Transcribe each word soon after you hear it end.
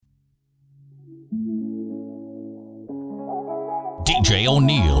DJ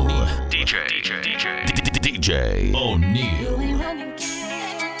O'Neal. DJ O'Neal.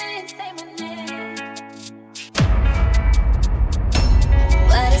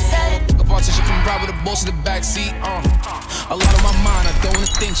 A politician come ride with a boss in the backseat. A lot on my mind, I don't wanna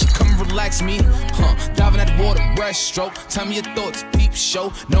think. She come relax me. Diving at the water, breaststroke. Tell me your thoughts, peep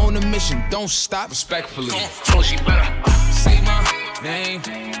show. Knowing the mission, don't stop. Respectfully. So she better say my name.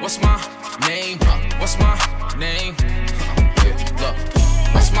 What's my name? What's my name? Yeah, look.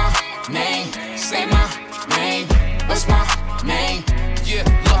 What's my name? Say my name. What's my name? Yeah,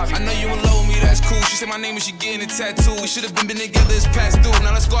 look, I know you in love with me, that's cool. She said my name and she getting a tattoo. We should've been together, it's past due.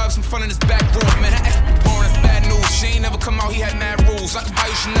 Now let's go have some fun in this back room. Man, that ex born is bad news. She ain't never come out, he had mad rules. I could buy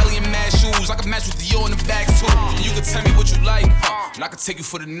you Chanel and mad shoes. I could match with Dior in the bag too. And you could tell me what you like, and I could take you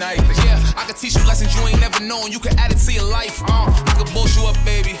for the night. Yeah, I could teach you lessons you ain't never known. You could add it to your life. I could boss you up,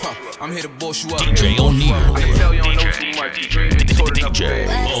 baby. I'm here to boss you up. DJ O'Neal. I can tell you don't know too much. DJ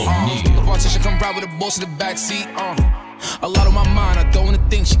O'Neal. A politician come ride with a boss in the backseat. A lot on my mind, I don't wanna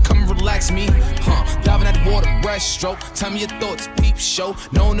think. She come relax me. Diving at the water, breaststroke. Tell me your thoughts, peep show.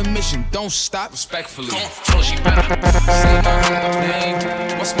 Knowing the mission, don't stop. Respectfully. So she better say my name.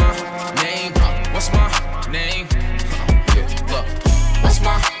 What's my name? What's my name? Yeah, look. What's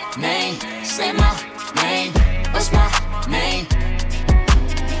my name? Say my name. What's my name?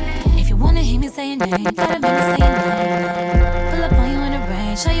 If you wanna hear me say your name, gotta be the same name. Pull up on you in the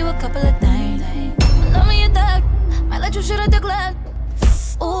rain, show you a couple of things. Love me a thug, might let you shoot at the club.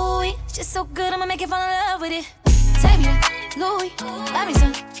 Ooh, she's so good, I'ma make you fall in love with it. Take me to Louis, buy me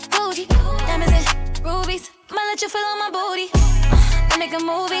some Gucci, diamonds and rubies. Might let you feel on my booty. Then make a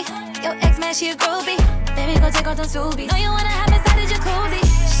movie. Your ex man, she a groupie. Baby, go take off them Subies. Know you wanna have inside the jacuzzi.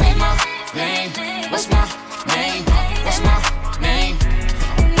 Say my name. What's my name? What's my name?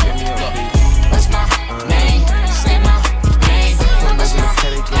 What's my name? Say my name. What's my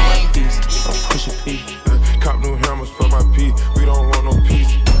name? Push a P. Cop new hammers for my P. We don't want no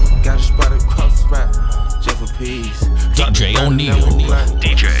peace. Got a spot across the spot. Just for peace. DJ O'Neal.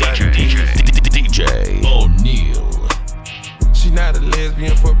 DJ O'Neal. She not a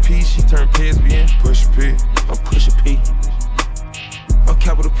lesbian for peace. She turned lesbian. Push a P. I'm push a P. On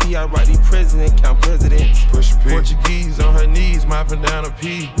capital P, I write these president, count presidents. Push a P. Portuguese on her knees, mopping down a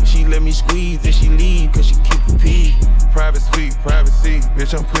P. She let me squeeze and she leave, cause she keep a P. Private suite, privacy,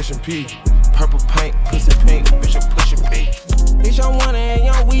 bitch, I'm pushing P. Purple paint, pussy pink, bitch, I'm pushing P. Bitch, I'm one and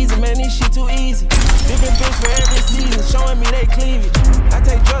young Weezy, man, this shit too easy. Different bitch for every season, showing me they cleavage. I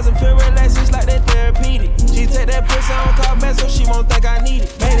take drugs and feel relaxed, just like that therapeutic. She take that pussy on call back so she won't think I need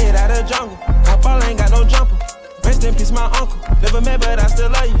it. Made it out of the jungle, my ball ain't got no jumper. Rest in peace, my uncle. Never met, but I still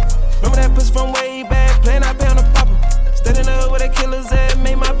love you. Remember that pussy from way back, playing I pay on the popper. Stayed in the hood with a killer's at,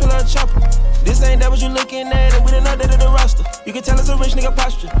 made my pillow a chopper. This ain't that what you looking at, and we didn't update the roster. You can tell it's a rich nigga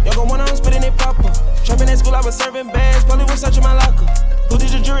posture. Y'all gon' one on spitting it proper. Trapping at school, I was serving bags, probably was searching my locker. Who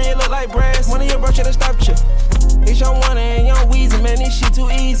did your jury? It look like brass. One of your bro should've stopped you. It's young one and young Weezy, man, this shit too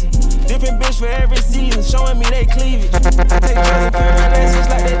easy. Different bitch for every season, showing me they cleavage. I take drugs and feel relaxed, just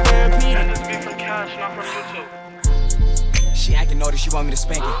like that therapeutic. She acting naughty, she want me to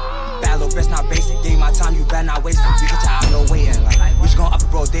spank it. Bad little bitch, not basic. Give you my time, you better not waste it. We get your out, no waiting. Like, we just gon' up the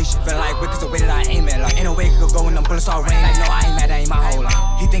rotation. Feeling like wicked, the way that I aim it. Like, ain't no way it could go when them bullets all rain. Like, no, I ain't mad, that ain't my hoe.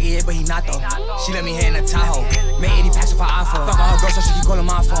 Like, he think he hit, but he not though. She let me hit in a Tahoe. Made 80 packs with her iPhone. Fuck all her girls, so she keep calling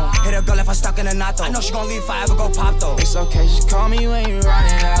my phone. Hit her girl if I stuck in a knot though. I know she gon' leave if I ever go pop though. It's okay, just call me when you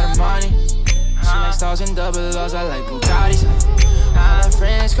running out of money. She likes stars and double O's, I like Bugattis. All my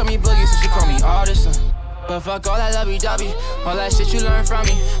friends call me Boogie, so she call me artist. But fuck all that lovey-dovey, all that shit you learn from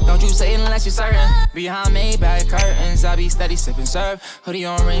me. Don't you say it unless you're certain. Behind Maybach curtains, I be steady sipping serve. Hoodie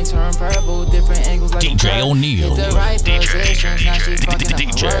on ring, turn purple, different angles like DJ O'Neal. Hit the right positions, now she fucking up her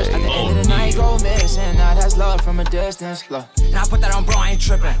words. At the end of the night, go missing, now that's love from a distance. Look. And I put that on bro, I ain't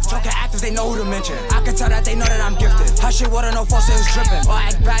tripping. Talking actors, they know who to mention. I can tell that they know that I'm gifted. Hush shit, water, no false, it's dripping. Or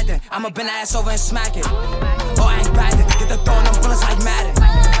act bad then, I'ma bend that ass over and smack it. Or act bad then, get the throwing them bullets like Madden.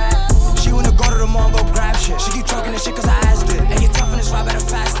 She wanna go to the mall, go grab shit. She keep talking this shit cause I asked it. And get tough in this ride, better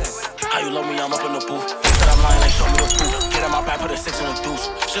fast it. How you love me, I'm up in the booth. Said I'm lying, like show me the proof. Get in my back, put a 6 in the deuce.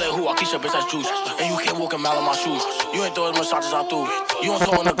 Shit like who, I keep your bitch, that's juice. And you can't walk a mile in my shoes. You ain't throw as much shots as I do. You don't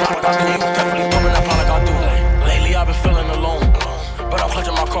throw in the ground like I do. You definitely thumbing that pile like I do. Lately I've been feeling alone, but I'm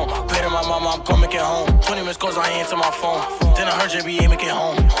clutching my cone. Paid my mama, I'm gon' make it home. 20 missed calls, I ain't answer my phone. Then I heard JB ain't make it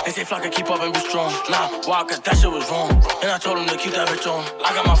home. They say Flock can keep up and be strong. Nah, why? Cause that shit was wrong. And I told him to keep that bitch on.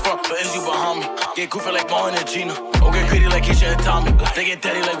 I got my front, but is you behind me? Get goofy like Martin and Gina. Or get greedy like Keisha and Tommy. They get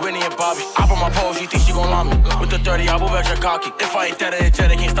daddy like Whitney and Bobby. I put my pole, she think she gon' lie me. With the 30, I move extra cocky. If I ain't dead,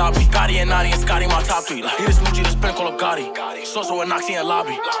 they can't stop me. Gotti and Naughty and Scotty, my top three. He the smoochie, the spin, call up Gotti. So and Noxie and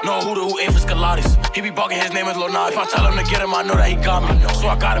Lobby. No who the who aim for Scalatis. He be bugging, his name is Lil Nas. If I tell him to get him, I know that he got me. So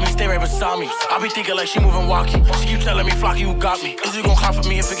I got him, he stay right beside me. I be thinking like she moving walkie. She keep telling me, Flocky, you got me. Is you gon' cop for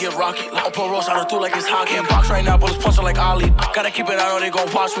me if it get rocky? I'll put Ross out of through like it's hockey. In box right now, bullets punching like Ali. Gotta keep it, I know they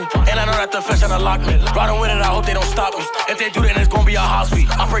gon' watch me. And I know that the fence tryna lock me. Riding with it, I hope they don't stop me. If they do, then it's gon' be a hot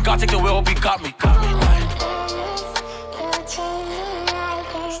speed. I pray God take the wheel, hope he got me.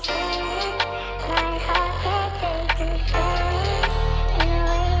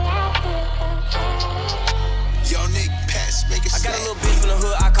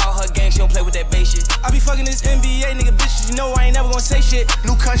 Play with that bass shit. I be fucking this NBA nigga bitches, you know I ain't never gonna say shit.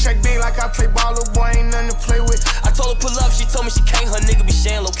 New contract big like I play ball, little boy ain't nothing to play with. I told her pull up, she told me she can't, her nigga be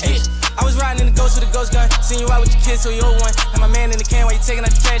sharing location. I was riding in the ghost with a ghost gun, seen you out with your kids, so you old one. And my man in the can while you taking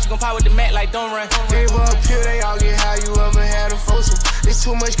out the trash, you gon' pop with the mat like don't run. Gave her a pill, they all get high, you ever had a foursome. It's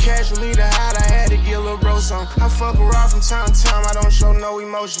too much cash for me to hide, I had to get a little bro some. I fuck around from time to time, I don't show no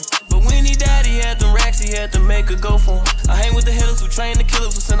emotion. But when he died, he had them racks, he had to make a go for him. I hang with the hitters who train the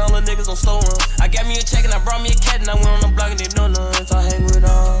killers, who send all the niggas on slow run. I got me a check and I brought me a cat and I went on the block and they know none. So I hang with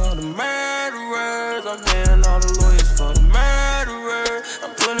all the murderers, I'm paying all the lawyers for the murderers.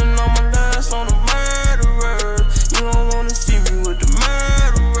 I'm putting all my last on the murderers. You don't wanna see me with the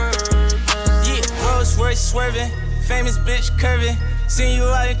murderers. Yeah, Rolls Royce swerving, famous bitch curving. Seen you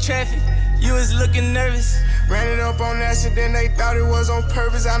out in traffic, you was looking nervous. Ran it up on accident, they thought it was on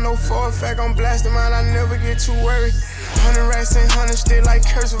purpose. I know for a fact I'm blasting mine, I never get too worried. 100 racks ain't 100 still like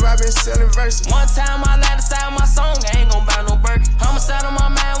cursive, I been selling verses. One time I lied inside my song, I ain't gon' buy no Birkin. Homicide on my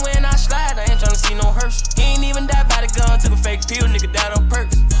mind when I slide, I ain't tryna see no hearse. He ain't even died by the gun, took a fake pill, nigga died on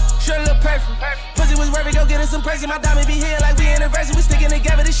perks. Sure look perfect, pussy was worth it, go get us some perks. My diamond be here like we anniversary, we sticking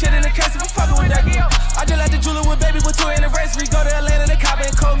together, this shit in the cursive, I'm fucking with that girl. I just like the jeweler with baby with 2 anniversary, go to Atlanta, the cop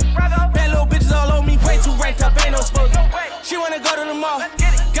and call me. Bad little bitches all over me, way too ranked up, ain't no supposed. She wanna go to the mall,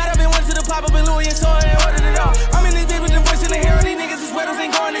 got up and went to the pop up in Louis and saw her and ordered it all. I'm in this bitch with the voice in the hair, these niggas is weddles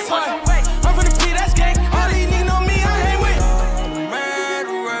ain't going this hard. I'm from the P, that's gang, all these niggas know me, I hang with. The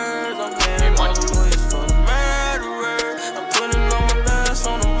murderers, I'm paying all the lawyers for the murderers. I'm putting all my last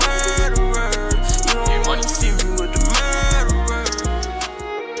on the murderers. You don't wanna see me with the murderers.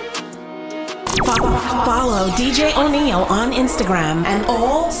 Follow DJ O'Neal on Instagram and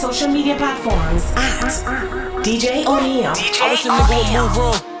all social media platforms at DJ O'Neal. I wish a nigga would move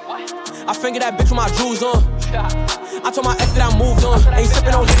wrong. I fingered that bitch with my jewels on. I told my ex that I moved on. Ain't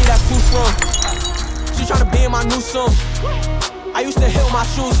sippin' on Henny, that's too strong. She tryna be in my new song. I used to hit with my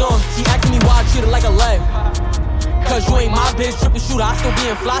shoes on. She asking me why I treat her like a leg. Cause you ain't my bitch, drippin' shooter, I still be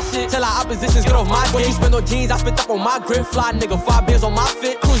in fly shit. Tell our oppositions, get off my dick. What you spend on jeans, I spent up on my grip. Fly nigga, 5 beers on my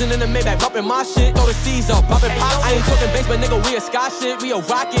fit. Cruising in the Maybach, bumpin' my shit. Throw the C's up, bumpin' pop. I ain't talking base, but nigga, we a sky shit. We a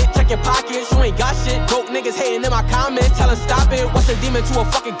rocket, check your pockets, you ain't got shit. Broke niggas hating in my comments, tell 'em stop it. What's a demon to a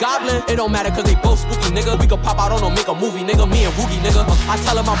fucking goblin? It don't matter cause they both spooky, nigga. We could pop out on them, make a movie, nigga. Me and Woogie, nigga. I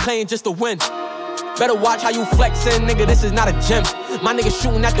tell 'em I'm playing just to win. Better watch how you flexin', nigga, this is not a gym. My nigga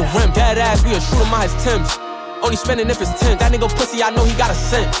shooting at the rim, dead ass, we a shooter, my his Timbs. Only spending if it's 10. That nigga pussy, I know he got a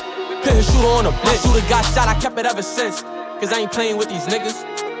scent. Put his shooter on a bitch. Shooter got shot, I kept it ever since. Cause I ain't playing with these niggas.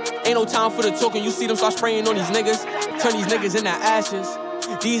 Ain't no time for the talking, you see them start spraying on these niggas. Turn these niggas into ashes.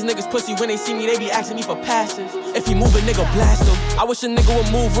 These niggas pussy, when they see me, they be asking me for passes. If he move a nigga, blast him. I wish a nigga would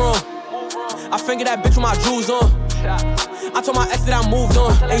move wrong. I fingered that bitch with my jewels on. I told my ex that I moved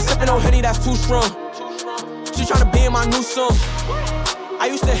on. Ain't sippin' on Henny, that's too strong. She tryna be in my new song. I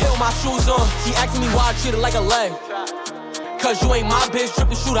used to hit with my shoes on. She asking me why I treat her like a leg. Cause you ain't my bitch,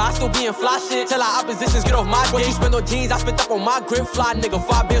 drippin' shooter, I still be in fly shit. Tell our oppositions, get off my dick. What you spend on jeans, I spent up on my grip. Fly nigga,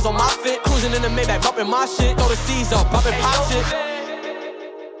 5 beers on my fit. Cruising in the Maybach, bumpin' my shit. Throw the C's up, bumpin' pop shit.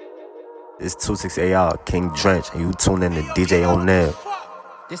 It's 26AR, King Drench, and you tune in to DJ O'Neal.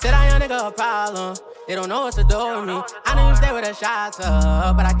 They said I young nigga a problem. They don't know what to do with me. I know you stay with a shot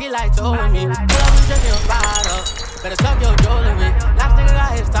up, but I get like two with me. Pull up and drinking a bottle. Better suck your jewelry. Last nigga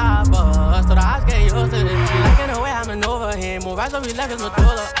got his top up, so the eyes get used to this. She liking the way I maneuver him. Move right so we left his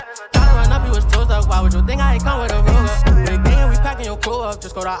medulla. Tryna run up, he was too stuck. Why would you think I ain't come with a ruler? With the gang and we packing your crew up.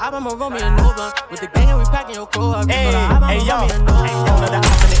 Just go to Album and roll me and Uber. With the gang and we packing your crew up. Just go to Album and roll me and Uber. Another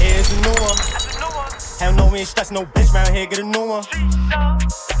op in the air is a new one. Hell no, we ain't stressing no bitch round here, get a new one.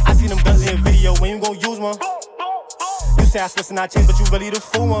 I see them guns in video, when you gon' use one? You say I switch and I change, but you really the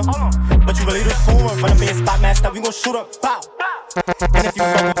fool one. But you really the fool one. Run up in your spot, masked up, we gon' shoot up, pow. And if you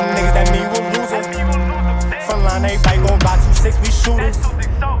fuck with them niggas, that mean you a loser. Front line, everybody gon' ride 2-6, we shooters.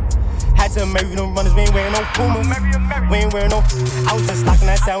 Had Got to marry them runners, we ain't wearing no Puma. We ain't wearing no. I was just stocking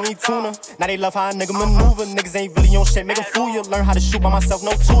that Saudi tuna. Now they love how a nigga maneuver. Niggas ain't really on shit, make a fool you. Learn how to shoot by myself,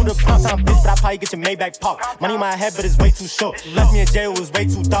 no tutor. Pound time bitch, but I probably get your Maybach pop. Money in my head, but it's way too short. Left me in jail, it was way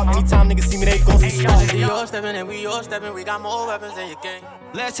too dark. Anytime niggas see me, they gon' see stars. We all stepping and we all stepping. We got more weapons than your gang.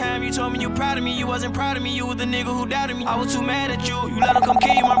 Last time you told me you proud of me, you wasn't proud of me. You was the nigga who doubted me. I was too mad at you. You let him come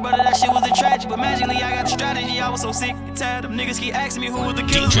kill you, my brother. That shit was a tragic. But magically, I got the strategy. I was so sick and tired of niggas keep asking me who was the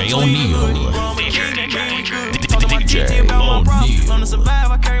killer. DJ O'Neal. Talking to my TT about my problems. Learn to survive,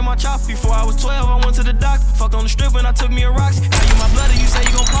 I carry my chopper. Before I was 12, I went to the doctor. Fucked on the strip and I took me a Roxy. Now you my blood, you say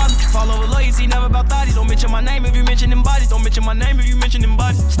you gon' pardon me. Fall over loyalty, never about thotties. Don't mention my name if you mention them bodies. Don't mention my name if you mention them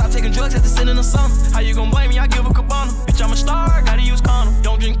bodies. Stop taking drugs after sitting in the summer. How you gon' blame me? I give a cabana. Bitch, I'm a star, gotta use condom.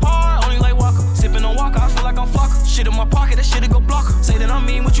 Don't drink par, only like Walker. Sipping on Walker, I feel like I'm Flocker. Shit in my pocket, that shit'll go blocker. Say that I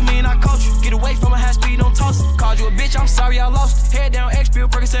mean what you mean, I coach you. Get away from a high speed, don't toss it. Called you a bitch, I'm sorry I lost it. Head down, X-Pill,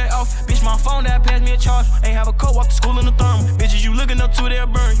 Percocet off. Bitch, my phone that passed me a charge. Ain't have a coat, walk to school in the thermal. Bitches you looking up to, they'll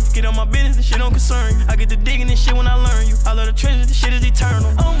burn you. Get on my business, this shit don't concern you. I get to digging this shit when I learn you. I love the trenches, this shit is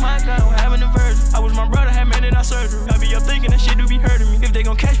eternal. Oh my God, I'm having a virgin. I wish my brother had made it out surgery. I be up thinking that shit do be hurting me. If they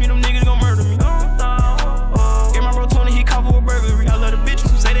gon' catch me, them niggas gon' murder me. Get my bro Tony, he caught for a burglary. I love the bitches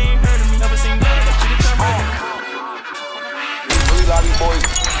who say they ain't heard of me. Never seen blood, that shit is turn burglary. We lobby boys.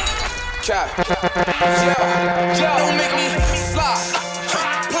 Trap. Don't make me slide.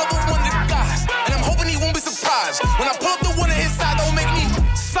 Pull up with one of the guys, and I'm hoping he won't be surprised. When I pull up the one on his side, don't make me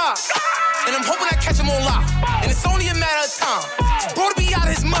slide. And I'm hoping I catch him on live. And it's only a matter of time. This bro to be out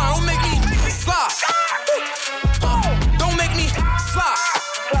of his mind. Don't make me slide. Don't make me slide.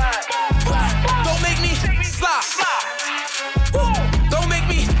 Don't make me slide. Don't make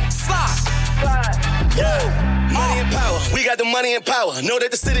me slide. Money and power, we got the money and power. Know that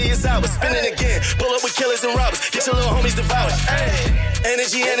the city is ours, spinning again. Pull up with killers and robbers, get your little homies devoured.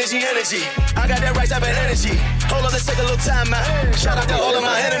 Energy, energy, energy. I got that right type of energy. Hold up, let's take a little time out. Shout out to all of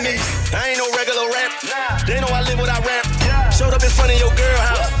my enemies. I ain't no regular rap. They know I live what I rap. Showed up in front of your girl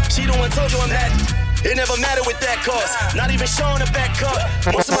house. She the one told you I'm that. It never mattered with that cost. Not even showing a back cut.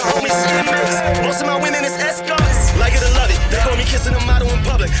 Most of my homies inmates. Most of my women is escorts. Like it or love it. They call me kissing a model in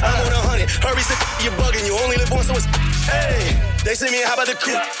public. I'm on 100. Hurry, sit, you're bugging. You only live once, so it's. Hey, they say me, how about the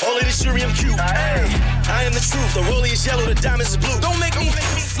coupe? All of this jewelry, I'm cute. Hey, I am the truth. The rollie is yellow, the diamonds is blue. Don't make me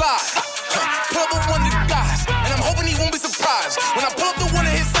slide. Pull up with one of the guys, and I'm hoping he won't be surprised. When I pull up the one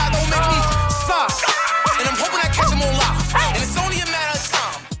on his side, don't make me slide. And I'm hoping I catch him on live. And it's only a matter of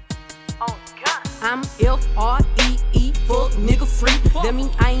time. I'm F-R-E-E, fuck nigga free. That mean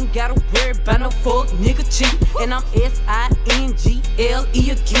I ain't gotta worry about no fuck nigga cheat. And I'm S-I-N-G-L-E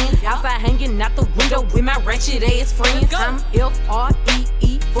again. Outside hanging out the window with my ratchet ass friends. I'm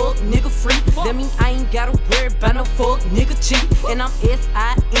F-R-E-E, fuck nigga free. That mean I ain't gotta worry about no fuck nigga cheat. And I'm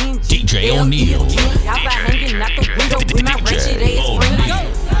S-I-N-G-L-E DJ O'Neal. again. Outside hanging out the window with my ratchet ass friends.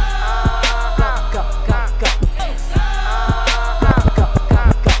 Go, go, go, go.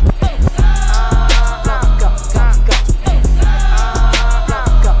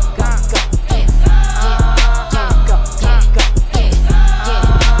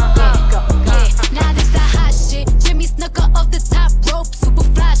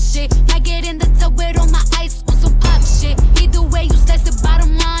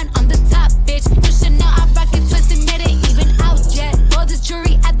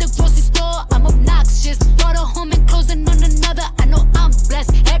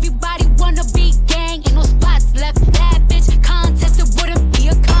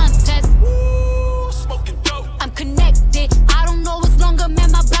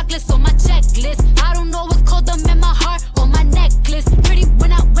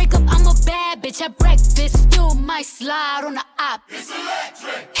 At breakfast, still might slide on the op. It's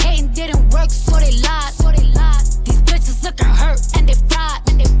electric. Hating didn't work, so they lied. These bitches looking hurt and they fried.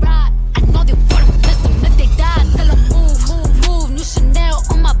 I know they wouldn't miss them if they died. Tell them move. New Chanel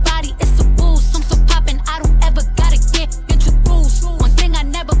on my body, it's a boost. I'm so poppin', I don't ever gotta get introduced. One thing I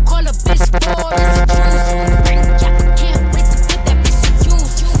never call a bitch for is a juice. Can't wait to put that bitch to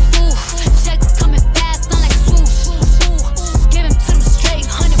use. Checks coming fast, sound like swoosh. Give him to them straight,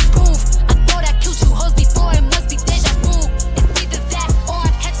 100 proof. Hoes before, it must be deja vu. It's either that or I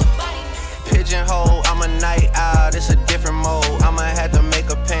catch a body. Pigeonhole, I'm a night owl, it's a different mode. I'ma have to make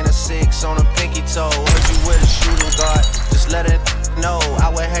a paint of 6 on a pinky toe. Heard you with a shooting guard, just let it know. I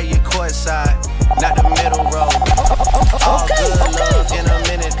would have you courtside, not the middle row. All good love in a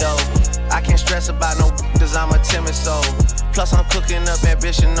minute though. I can't stress about no cause I'm a timid soul. Plus I'm cooking up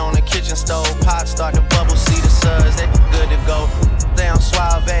ambition on the kitchen stove. Pot start to bubble, see the suds, they good to go. They on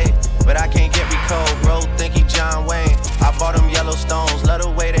suave, but I can't get me cold, bro. Think he John Wayne. I bought them Yellowstones, love the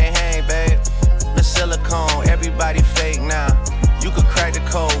way they hang, babe.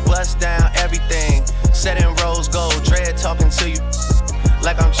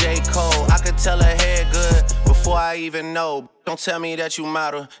 J. Cole. I could tell her head good before I even know. Don't tell me that you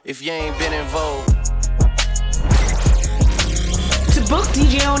model if you ain't been in vogue. To book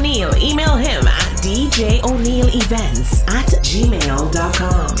DJ O'Neal, email him at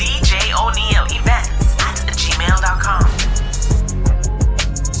djonealevents@gmail.com. djonealevents@gmail.com.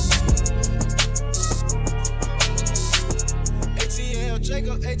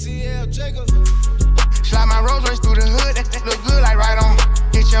 ATL Jacob. Slide my Rolls Royce through the hood, that look good like right on.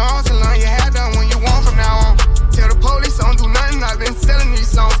 Get your own salon, your hair done when you want from now on. Tell the police don't do nothing, I've been selling these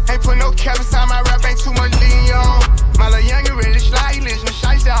songs. Ain't put no cap inside my rap, ain't too much lean on. My little youngin' ready to slide, he listen to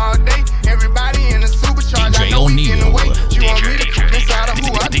shiesty all day. Everybody in the supercharge, I know we getting away. You want me to put inside of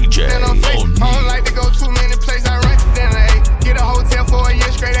who I stand on face. I don't like to go too many places, I run then I get a hotel for a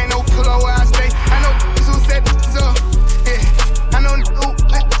year straight, ain't no pull where I stay. I know who set this up, yeah. I know who,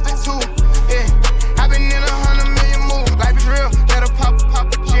 yeah. I've been in 100 million moves, life is real. Let her pop,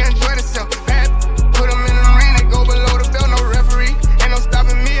 she enjoy herself. Bad, put them in the ring, they go below the belt, no referee. Ain't no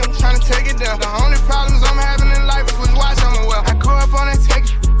stopping me, I'm trying to take it down. The only problems I'm having in life is with watch, I'm well. I grew up on that take,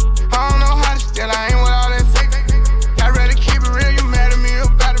 I don't know how to steal, I ain't with all that fake. I'd rather keep it real, you mad at me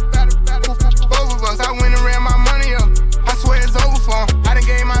about it. Both of us, I went and ran my money up. I swear it's over for him, I done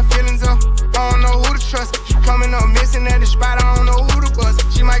gave my feelings up. I don't know who to trust, she coming up missing at the spot, I don't know who to bust.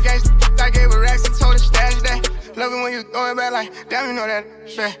 She my gangsta, I gave her racks and told her stash that. Love it when you throw it back like, damn, you know that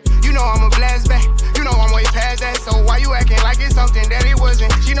straight. You know I'm a blast back, you know I'm way past that. So why you acting like it's something that it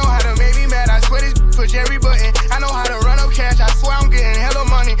wasn't? She know how to make me mad, I swear this push every button. I know how to run up cash, I swear I'm getting hella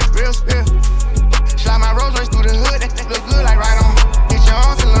money, real spill. Slide my Rolls Royce through the hood, that look good like right on. Get your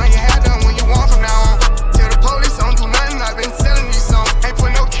own salon, your hair done when you want from now on. Tell the police don't do nothing, I've been selling these songs. Ain't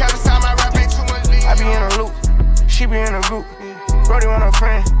put no cap inside my rap, ain't too much lean. I be in a loop, she be in a group. Brody want a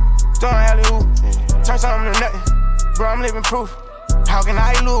friend, throwing alley-oop. Turn something to nothing, bro, I'm living proof. How can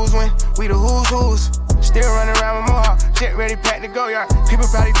I lose when we the who's? Still running around with more, jet ready, packed to go, yard. People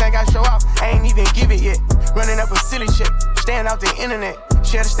probably think I show off, I ain't even give it yet. Running up a silly shit, staying out the internet.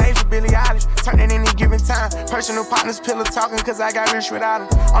 Share the stage with Billie Eilish, turn it any given time. Personal partners, pillow talking, cause I got rich without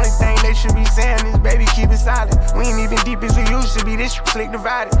them. Only thing they should be saying is, baby, keep it silent. We ain't even deep as we used to be, this slick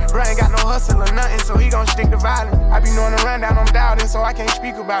divided. Bro ain't got no hustle or nothing, so he gon' stick to violence. I be knowing the rundown, I'm doubting, so I can't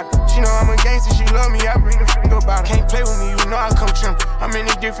speak about it. She know I'm a gangster, she love me, I bring the f*** about it. Can't play with me, you know I come trim. I'm in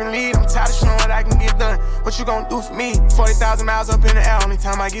a different league, I'm tired of showing what I can get done. What you gon' do for me? 40,000 miles up in the air, only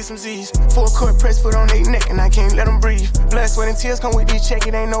time I get some Z's. Full court press foot on their neck, and I can't let them breathe. Blood, sweat, and tears come with this check,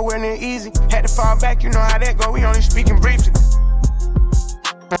 it ain't nowhere near easy. Had to fall back, you know how that go, we only speaking briefly.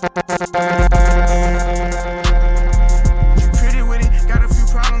 She pretty with it, got a few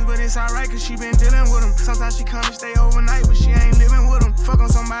problems, but it's alright, cause she been dealing with them. Sometimes she come and stay overnight, but she ain't living with them. Fuck on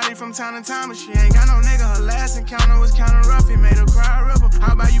somebody from time to time, but she ain't got no nigga. Her last encounter was kinda rough, it made her cry a river.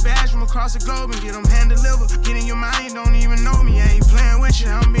 How about you bags from across the globe and get them hand delivered? Get in your mind, you don't even know me, I ain't playing with you.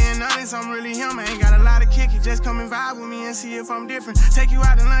 I'm being honest, I'm really him, I ain't got a lot of kick it. Just come and vibe with me and see if I'm different. Take you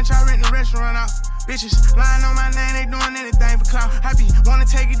out to lunch, I rent the restaurant out. Bitches lying on my name, they doing anything for clout. I be wanna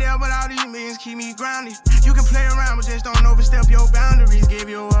take it there, but all these millions keep me grounded. You can play around, but just don't overstep your boundaries. Give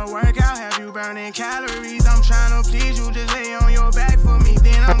you a workout, have you burning calories. I'm trying to please you, just lay on your back for me.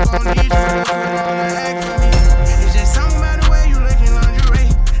 Then I'm gon' need you to put on the act for me. It's just something about the way you look in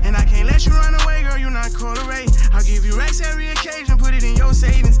lingerie, and I can't let you run away, girl, you not corduroy. I'll give you racks every occasion, put it in your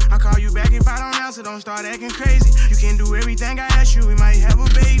savings. I'll call you back if I don't answer, don't start acting crazy. You can do everything I ask you, we might have a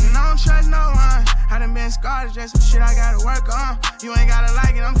baby. And I don't trust no one, I done been scarred, it's just some shit I gotta work on. You ain't gotta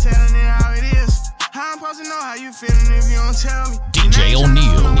like it, I'm telling it how it is. How I'm supposed to know how you feeling if you don't tell me? DJ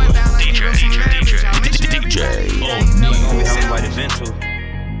O'Neal. DJ O'Neal. Everybody been to.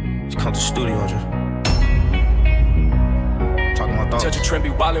 Just come to the studio, just talking my thoughts. Judge a trend be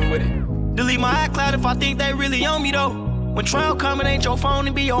wildin' with it. Delete my iCloud if I think they really on me though. When trial coming, ain't your phone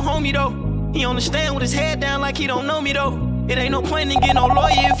and be your homie though. He on the stand with his head down like he don't know me though. It ain't no point in get no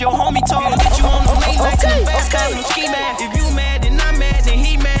lawyer if your homie told him get you on the main like the fast car and ski mad. If you mad, then I'm mad, then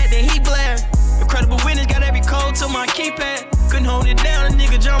he blast. Incredible witness got every code to my keypad. Couldn't hold it down, a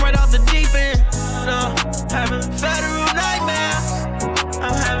nigga jump right off the deep end. Having federal nightmares.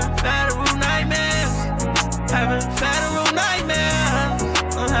 I'm having federal nightmares. Having federal nightmares.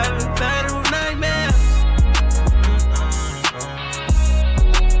 I'm having federal nightmares.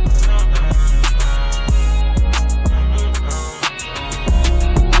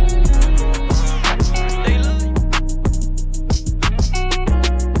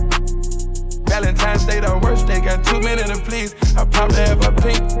 Valentine's Day the worst, they got too many to please. I popped the have a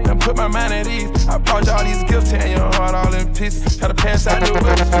pink, and put my mind at ease. I bought you all these gifts, tearing your heart all in pieces. Try to pass out the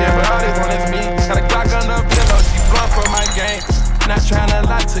whips, yeah, but all they want is me. Got a Glock on the pillow, she blunt for my game. Not trying to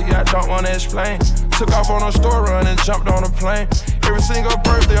lie to you, I don't wanna explain. Took off on a store run and jumped on a plane. Every single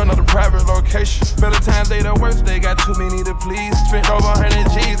birthday on another private location. Better times, they the worst, they got too many to please. Spent over 100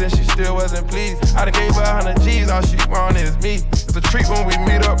 G's and she still wasn't pleased. I done gave her 100 G's, all she want is me. It's a treat when we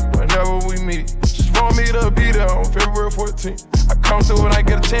meet up, whenever we meet. Just want me to be there on February 14th. I come through when I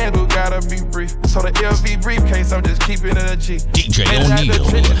get a chance, but gotta be brief. So the LV briefcase, I'm just keeping it a G. DJ O'Neal.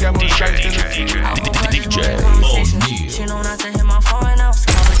 DJ O'Neal. She know not to hit my phone and I was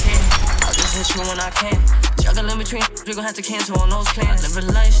complicated. I'll just hit you when I can. Juggling between, we gon' have to cancel on those plans. Live a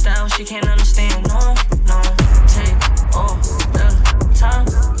lifestyle she can't understand. No, take all the time.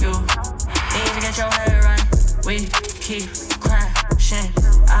 You need to get your head right. We keep crashing.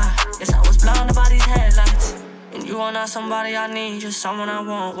 I guess I was blinded by these headlights. And you are not somebody I need, just someone I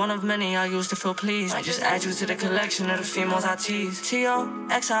want. One of many I used to feel pleased. I just add you to the collection of the females I tease.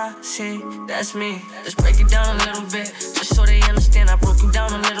 T-O-X-I-C, that's me. Let's break it down a little bit, just so they understand I broke you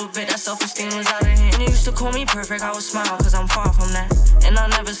down a little bit. That self-esteem was out of hand. And you used to call me perfect, I would smile, cause I'm far from that. And I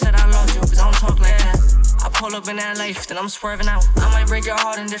never said I loved you, cause I don't talk like that. I pull up in that life, then I'm swerving out. I might break your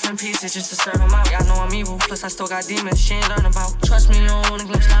heart in different pieces just to serve them out. Y'all know I'm evil, plus I still got demons she ain't learn about. Trust me, you don't want a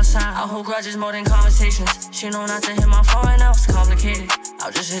glimpse outside. I hold grudges more than conversations. She know not to hit my phone right now, it's complicated.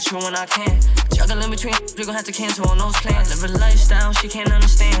 I'll just hit you when I can. Juggling between, we gon' have to cancel on those plans. Live a lifestyle she can't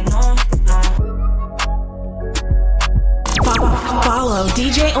understand, no. Follow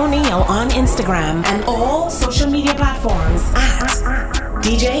DJ O'Neal on Instagram and all social media platforms at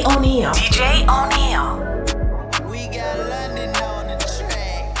DJ O'Neal. DJ O'Neal. We got London on the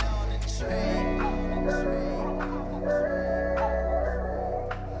track.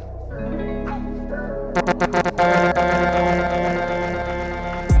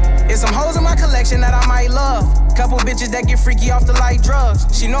 It's some hoes in my collection that I might love. Couple bitches that get freaky off the light drugs.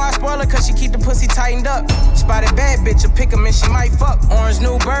 She know I spoil her cause she keep the pussy tightened up. Spotted bad bitch, a pick 'em and she might fuck. Orange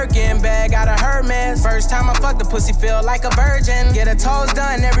new Birkin bag out of Hermes. First time I fuck the pussy feel like a virgin. Get her toes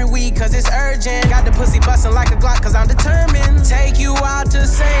done every week cause it's urgent. Got the pussy bustin' like a Glock cause I'm determined. Take you out to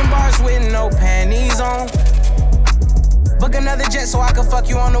same bars with no panties on. Book another jet so I can fuck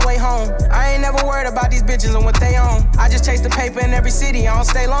you on the way home. I ain't never worried about these bitches and what they own. I just chase the paper in every city, I don't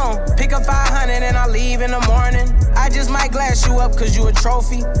stay long. Pick up 500 and I leave in the morning. I just might glass you up cause you a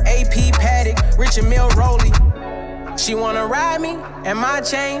trophy. AP Paddock, Richard Mill Rollie. She wanna ride me and my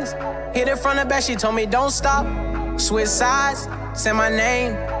chains. Hit it from the back, she told me don't stop. Switch sides, say my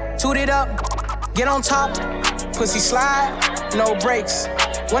name. Toot it up, get on top. Pussy slide, no brakes.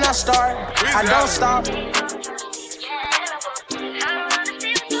 When I start, I don't stop.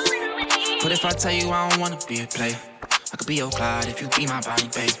 What if I tell you I don't wanna be a player? I could be your Clyde if you be my body,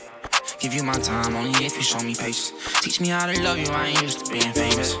 babe. Give you my time only if you show me patience. Teach me how to love you, I ain't used to being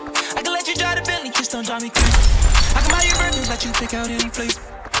famous. I can let you drive the Bentley, just don't drive me crazy. I can buy you birthdays, let you pick out any flavor.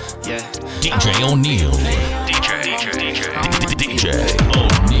 Yeah. DJ O'Neal. DJ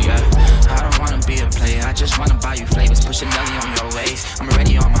O'Neal. I don't wanna be a player, I just wanna buy you flavors. Push a Nelly on your waist, I'm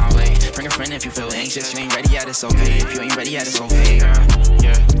already on my way. Bring a friend if you feel anxious. You ain't ready yet, it's okay. If you ain't ready yet, it's okay, girl.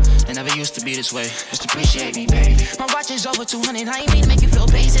 Yeah. It never used to be this way. Just appreciate me, baby. My watch is over 200. I ain't mean to make you feel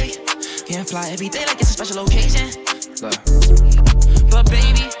basic. Can't fly every day like it's a special occasion. Look. But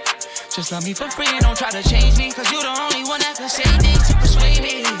baby, just love me for free and don't try to change me. Cause you the only one that can say things to persuade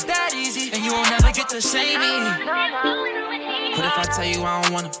me. That easy, and you won't never get to say me. But if I tell you I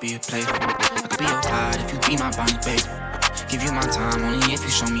don't wanna be a player, I could be your Clyde if you be my Bonnie, babe. Give you my time only if you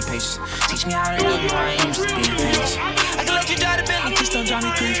show me patience. Teach me how to love you, I ain't used to being famous. I can let you drive the Bentley, just don't drive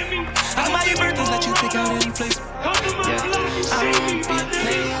me crazy. I can buy you birthdays, let you pick out any flavor. Yeah, I don't wanna be a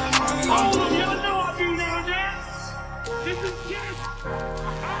player.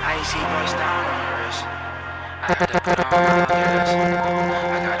 I ain't see boys down on the wrist. I had to put on my gears.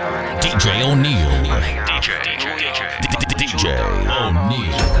 I got on DJ O'Neal. DJ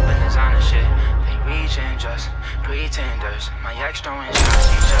O'Neal. Just up in designer shit. They reaching just pretenders. My ex throwing shots,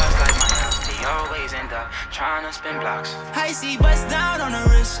 she just like my house. They always end up trying to spin blocks. I see bust down on the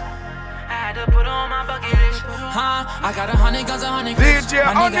wrist. I had to put on my bucket list. I got 100 guns, 100 clips. DJ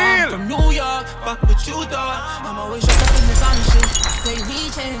My nigga, I'm from New York. Fuck what you thought. I'm always just up in designer shit. They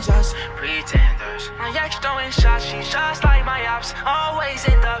reaching just pretenders. My ex throwing shots, she just like my ops. Always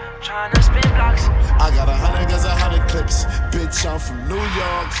end up trying to spin blocks. I got 100 guns, 100 clips. Bitch, I'm from New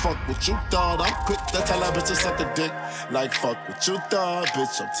York. Fuck what you thought. I'm quick to tell her bitch to suck a dick. Like fuck what you thought.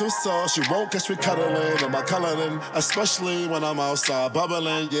 Bitch, I'm too soft. She won't catch me cuddling on my coloring. Especially when I'm outside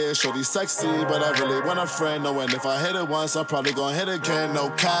bubbling. Yeah, shorty sexy, but I really want a friend. Knowing if I hit it once, I'm probably gonna hit it again. No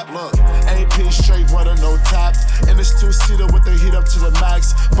cap, look. AP straight water, no tap. And it's two-seater with the heat up to the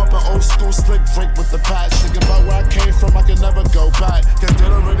max. Bumpin' old school slick drink with the patch. Thinking about where I came from, I can never go back. Cause they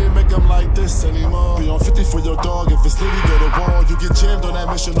don't really make them like this anymore. Be on 50 for your dog, if it's litty, go to war. You get jammed on that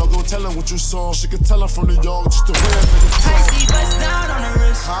mission, or go tell him what you saw. She can tell him from New York, just the way a nigga talk. I see bust down on the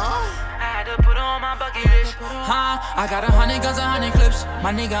wrist. I had to put on my bucket list. I got 100 guns, 100 clips.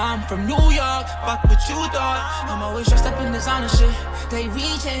 My nigga, I'm from New York. Fuck what you thought. I'm always dressed up in designer shit. They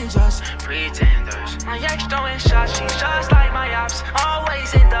reaching just pretenders. My ex throwing shots, she just like my ops.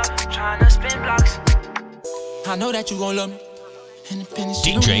 Always end up trying to spin blocks. I know that you gon' love me.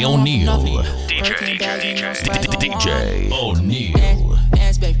 DJ O'Neal. DJ O'Neal.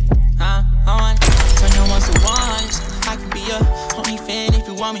 Dance, baby. Turn your ones to ones. I can be a homie fan if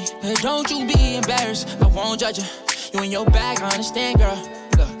you want me. But don't you be embarrassed. I won't judge you. You in your bag, I understand, girl.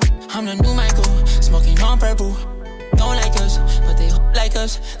 Look, I'm the new Michael, smoking on purple. Don't like us, but they like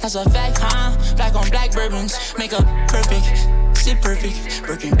us. That's a fact, huh? Black on black bourbons, make up perfect. Sit perfect,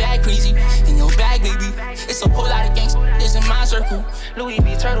 working bag crazy in your bag, baby. It's a whole lot of gangsters in my circle. Louis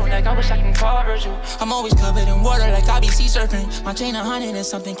V turtleneck, I wish I can call Virgil. I'm always covered in water like I be sea surfing. My chain 100 and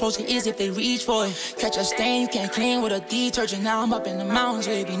something close to is if they reach for it. Catch a stain, you can't clean with a detergent. Now I'm up in the mountains,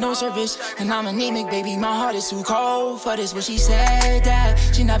 baby, no service. And I'm anemic, baby, my heart is too cold for this. But she said that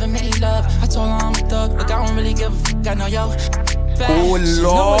she never made love. I told her I'm a thug, look, I don't really give a fuck, I know yo. Oh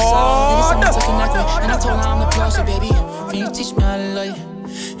Lord! And I told her I'm the pro, so baby, can you teach me how to love you?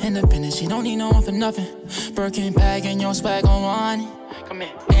 Independent, she don't need no one for nothing. Birkin bag and your swag on one. Come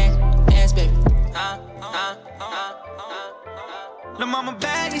here, dance, baby. Lil' mama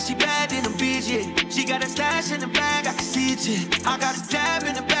bad, and she bad in the bitch, yeah. She got a stash in the bag, I can see it, yeah. I got a tab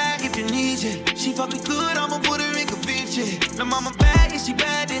in the bag if you need it. She fuck me good, I'ma put her in convince, yeah. Lil' mama bad, and she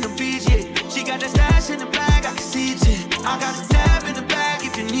bad in the bitch, yeah. She got a stash in the bag, I can see it, yeah. I got a tab in the bag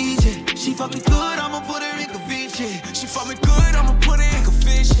if you need it. She fuck me good, I'ma put her in convince, yeah. She fuck me good, I'ma put her in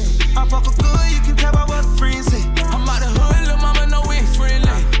convince, yeah. I fuck her good, you can tell by what her friends say. I'm out the hood, lil' mama know we ain't friendly.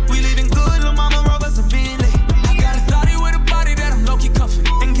 We living good, lil' mama Roberts and Bentley. I got a thotty with a body that I'm low-key cuffin'.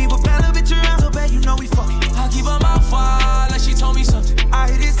 And keep a bad little bitch around, so bad you know we fuckin'. I keep her mouth wide like she told me something. I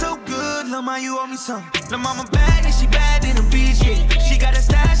hit it so good, lil' ma, you owe me something. Lil' mama bad, and she bad in the beach, yeah. She got a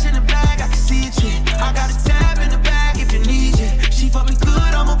stash in the bag, I can see it, yeah. I got a tab in the bag if you need it. She fuck me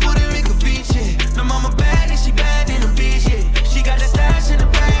good, I'ma put her in convince, yeah. Lil' mama bad, and she bad in the beach, yeah. She got a stash in the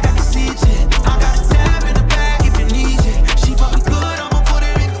bag, I can see it, yeah. I got a tab in the bag if you need it. She fuck me good, I'ma put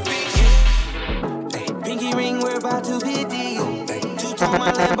her in convince, yeah. Pinky ring, we're about to hit the two-tone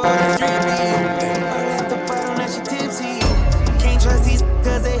my Lambo, that's drippy. I left the bottle, now she tipsy. Can't trust these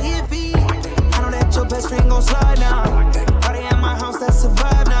cause they hippie. I know that your best friend gon' slide now. Party at my house, that's a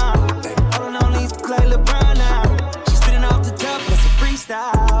vibe now. All alone these like LeBron now. She spitting off the top, that's a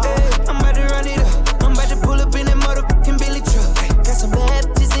freestyle. Hey, I'm about to run it up. I'm about to pull up in that motherfucking Billy truck. Got some bad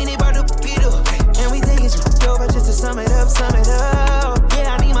bitches in it, about to beat up. And we think it's over just to sum it up, sum it up.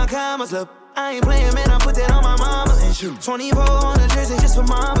 Yeah, I need my commas, look. I ain't playing, man, I put that on my mama and shoot. 24 on the jersey just for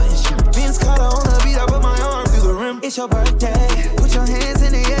mama and shoot. Vince Carter on the beat, I put my arm through the rim. It's your birthday, put your hands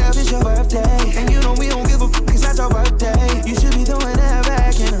in the air, it's your birthday. And you know we don't give a fuck, it's not your birthday. You should be throwing that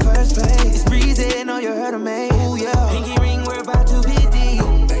back in the first place. It's breezy, know you heard of me, ooh yeah. Pinky ring, we're about to hit the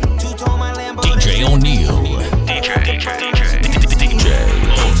two-tone my Lambo. DJ O'Neal. DJ O'Neal.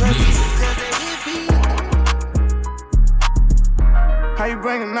 How you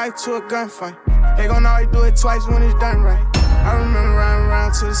bring a knife to a gunfight? They gon' always do it twice when it's done right. I remember riding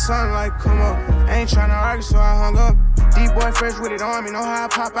around till the sunlight come up. I ain't tryna argue, so I hung up. D-boy fresh with it on me, know how I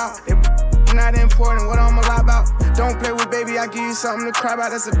pop out. They not important, what I'ma lie about. Don't play with baby, I give you something to cry about.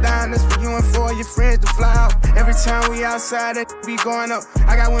 That's a dime, that's for you and for your friends to fly out. Every time we outside, that be going up.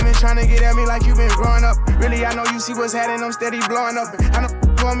 I got women tryna get at me like you been growing up. Really, I know you see what's happening, I'm steady blowing up. I know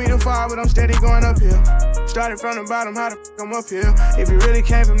you want me to fall, but I'm steady going up here. Started from the bottom, how the fuck I'm up here? If you really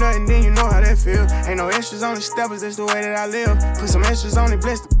came from nothing, then you know how that feel. Ain't no extras on the steppers, that's the way that I live. Put some extras on the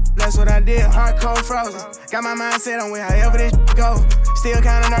blister, that's what I did. Hardcore frozen, got my mindset on where however this go. Still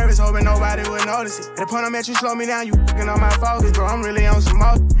kinda nervous, hoping nobody would notice it. At the point I'm at, you slow me down, you fucking on my focus, bro. I'm really on some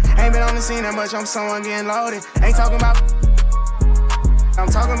more. Ain't been on the scene that much, I'm someone getting loaded. Ain't talking about, I'm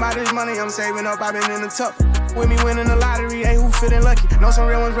talking about this money I'm saving up, I've been in the tuck. With me winning the lottery, hey, who feeling lucky? Know some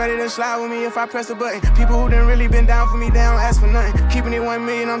real ones ready to slide with me if I press the button. People who done really been down for me, they don't ask for nothing. Keeping it 1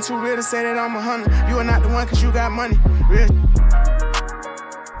 million, I'm too real to say that I'm 100. You are not the one cause you got money, real.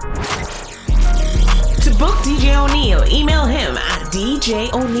 To book DJ O'Neal, email him at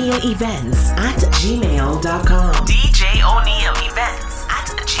djonealevents@gmail.com.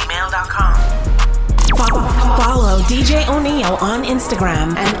 djonealevents@gmail.com. Follow DJ O'Neal on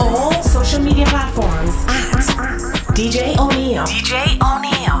Instagram and all social media platforms at DJ O'Neal. DJ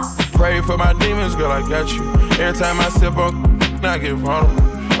O'Neal. Pray for my demons, girl, I got you. Every time I sip on, I get vulnerable.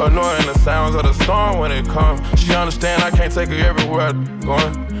 Annoying the sounds of the storm when it comes. She understand I can't take her everywhere I'm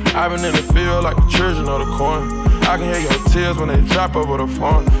going. I've been in the field like the children of the corn. I can hear your tears when they drop over the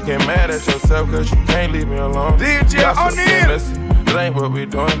phone. Get mad at yourself cause you can't leave me alone. DJ O'Neal. It ain't what we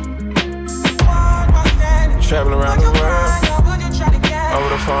doing. Traveling around the world. Over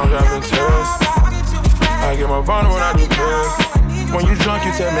the phone dropping tears. I get more vulnerable when I do pills. When you drunk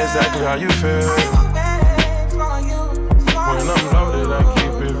you tell me exactly how you feel. When I'm loaded I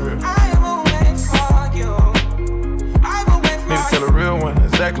keep it real. Need to tell a real one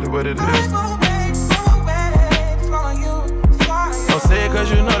exactly what it is. Don't say it cause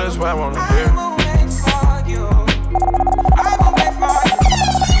you know that's why I wanna hear.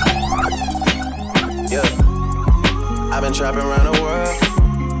 Yeah, I've been trapping around the world.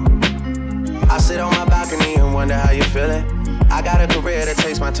 I sit on my balcony and wonder how you feeling. I got a career that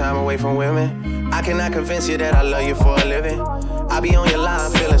takes my time away from women. I cannot convince you that I love you for a living. I be on your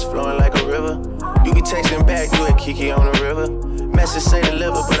line, feelings flowing like a river. You be texting back, you and Kiki on the river. Message say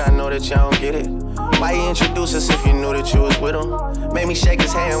deliver, but I know that y'all don't get it. Why you introduce us if you knew that you was with him? Made me shake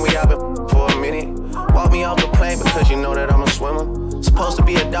his hand, we all been for a minute. Walk me off the plane because you know that I'm a swimmer. Supposed to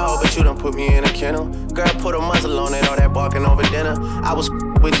be a dog, but you done put me in a kennel. Girl, put a muzzle on it, all that barking over dinner. I was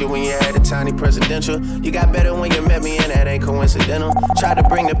with you when you had a tiny presidential. You got better when you met me, and that ain't coincidental. Tried to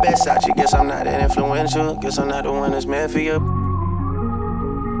bring the best out you, guess I'm not that influential. Guess I'm not the one that's meant for you.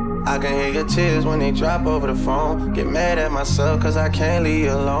 I can hear your tears when they drop over the phone. Get mad at myself cause I can't leave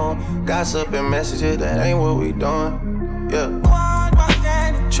you alone. Gossip and messages, that ain't what we doing. Yeah.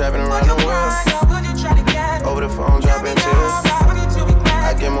 Trapping around the world. Over the phone, dropping tears.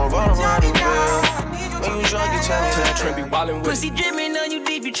 I get more vulnerable when you feel. When you drunk, you tell me that trip be wildin' with. Pussy dripping on you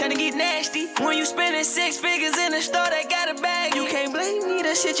deep, you tryna get nasty. When you spending 6 figures in the store, they got a bag. You can't blame me,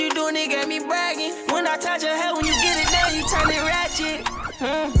 the shit you doing, it got me bragging. When I touch your hair, when you get it down, you turn it ratchet.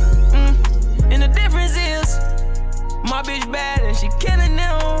 And the difference is, my bitch bad and she killing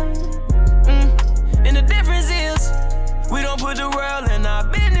them. And the difference is, we don't put the world in our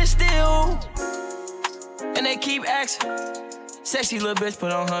business still. And they keep asking, sexy little bitch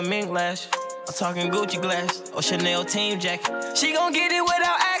put on her mink lash. I'm talking Gucci glass or Chanel team jacket. She gon' get it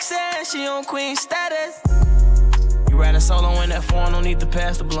without accent, she on queen status. You riding solo in that phone, don't need to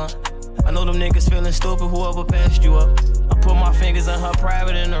pass the blunt. I know them niggas feeling stupid, whoever passed you up. I put my fingers in her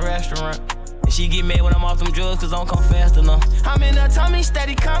private in the restaurant. And she get mad when I'm off them drugs, cause I don't come fast enough. I'm in her tummy,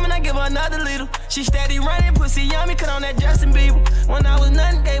 steady coming, I give her another little. She steady running, pussy yummy, cut on that Justin Bieber. When I was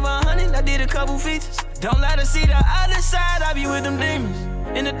nothing, gave her 100, I did a couple features. Don't let her see the other side, I be with them demons.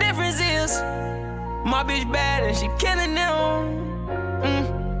 And the difference is, my bitch bad and she killing them.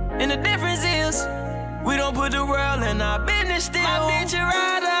 And the difference is, we don't put the world in our business still. My bitch a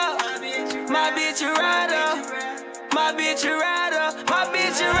rider, my bitch a rider, my bitch a rider, my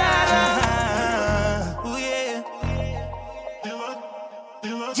bitch a rider. Ooh yeah.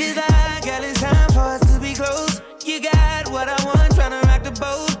 Just like girl, it's time for us to be close. You got what I want, tryna rock the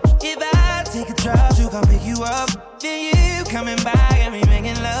boat. If I take a drive to come pick you up, then you coming by and we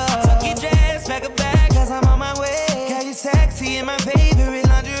making love. So get dressed, pack a bag, cause I'm on my way. Got you sexy in my favorite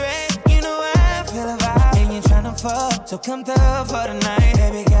lingerie. You know I feel a vibe, and you tryna fuck. So come through for the night,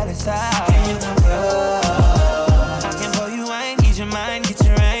 baby, got it style. Can you come through? I can pour you wine, ease your mind, get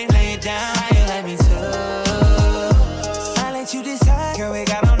you right, lay it down. How you like me too? I let you decide, girl, we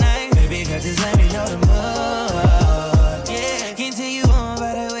got all night. Baby, girl, just let me know the mood. Yeah, can't tell you on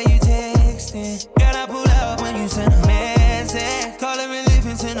by the way you texting. Girl, I pull up when you send a message. Call it relief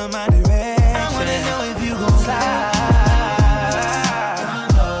and send my direction. I wanna know if you gon' slide.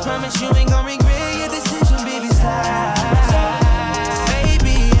 Promise you ain't gon' regret your decision, baby, slide.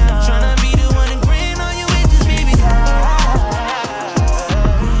 Baby, I'm tryna be the one to grin on your edges, baby, slide.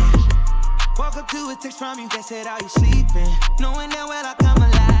 Woke up to a text from you that said, are you sleeping? Knowing that well I come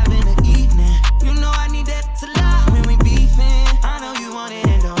alive in the evening. You know I need that to lie when we beefing. I know you want it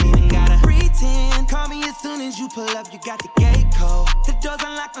and don't even gotta pretend. Call me as soon as you pull up, you got the gate code. The door's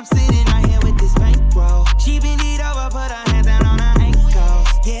unlocked, I'm sitting right here with this bankroll. She bend it over, put her hands down on her ankles.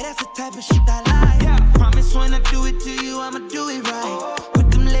 Yeah, that's the type of shit I like. Yeah. Promise when I do it to you, I'ma do it right.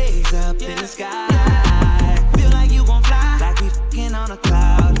 Put them legs up in the sky. Feel like you gon' fly, like we fucking on a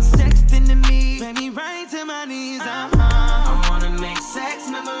cloud. Sexting to me, bring me right to my knees. I wanna make sex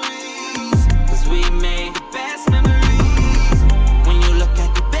memories, cause we made the best memories. When you look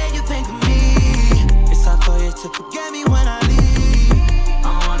at the bed, you think of me. It's hard for you to forget me when I leave.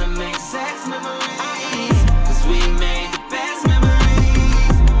 I wanna make sex memories, cause we made the best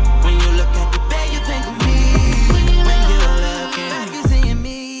memories. When you look at the bed, you think of me. When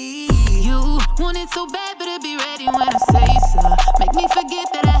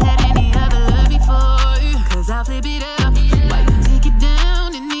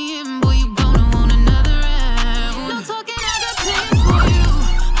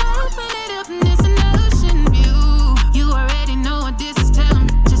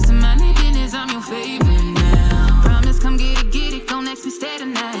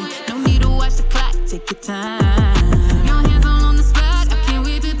time. Your hands all on the spot, I can't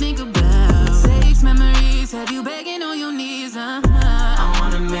wait to think about sex memories. Have you begging on your knees? I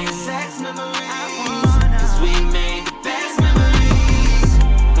wanna make sex memories, cause we made the best memories.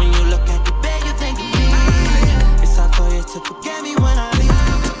 When you look at the bed, you think of me. It's hard for you to forget me when I leave.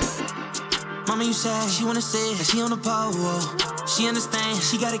 Mama, you said she wanna sit, and she on the pole. She understands,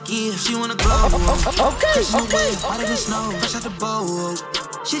 she gotta give, she wanna glow. Okay, cause she know where, hotter than snow, fresh out the boat.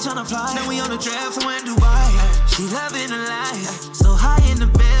 She tryna fly, now we on the trail somewhere in Dubai. She loving the life, so high in the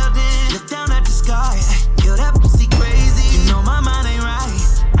building. Look down at the sky, yo, that pussy crazy. You know my mind ain't right,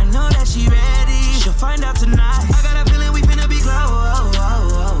 I know that she ready. She'll find out tonight. I got a feeling we finna be close.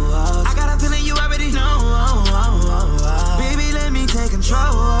 I got a feeling you already know. Baby, let me take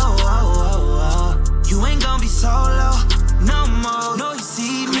control. You ain't gon' be solo no more. No, you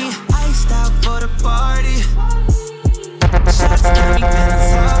see me iced out for the party. Shots got me feeling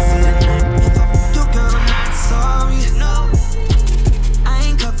saucy tonight. If I fuck your girl, I'm not sorry. No, I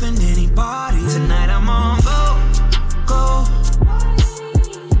ain't cuffing anybody. Tonight I'm on go.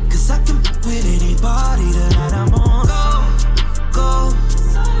 Cause I can fuck with anybody. Tonight I'm on go.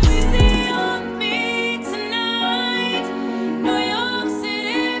 So easy on me tonight. New York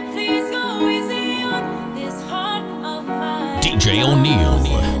City, please go easy on this heart of mine. DJ O'Neal.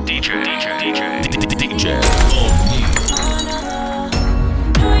 DJ O'Neal.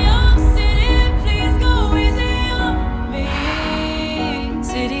 New York City, please go easy on me.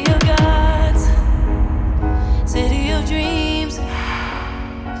 City of gods, city of dreams, a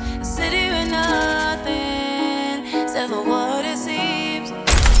city with nothing except for what it seems.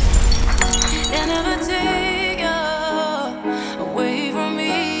 They'll never take you away from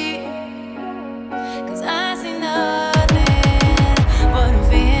me, cause I see nothing but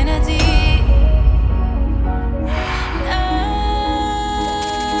infinity.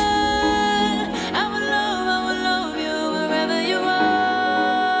 I would love you wherever you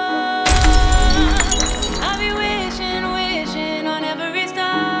are. I'll be wishing on every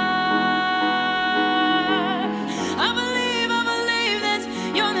star. I believe that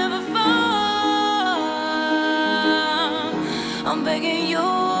you'll never fall. I'm begging you.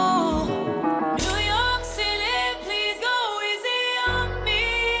 New York City, please go easy on me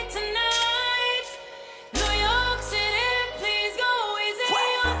tonight. New York City, please go easy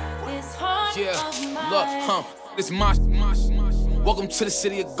on this heart of mine. Look, this is my welcome to the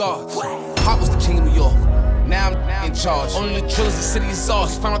city of gods. Pop was the king of New York. Now I'm in charge. Only the drillers, the city is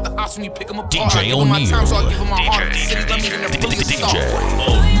ours. Find out the ops when you pick them apart. DJ I give them my O'Neal. time, so I give them my heart. The city love me and they're really a star.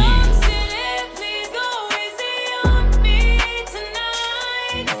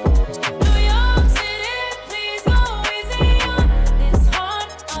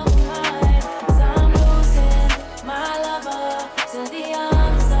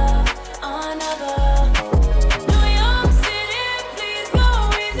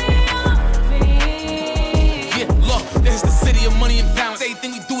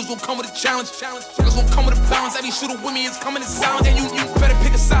 Everything we do is gonna come with a challenge. Niggas gonna come with a balance. Every shooter with me is coming in silence. And you better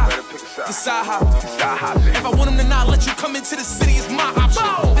pick a side. Decide how. If I want them to not let you come into the city, it's my option.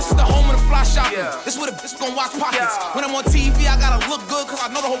 This is the home of the fly shopping. This where the bitch gon' watch pockets. When I'm on TV, I gotta look good, cause I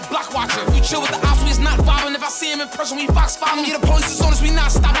know the whole block watching. We chill with the ops, we is not vibing. If I see him in person, we fox following. Yeah, the police is on us, we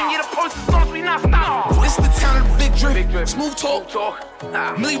not stopping. This is the town of the big drip. Smooth talk.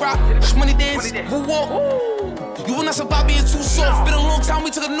 Millie Rock, money dance, who walk. You will not survive being too soft. Been a long time, we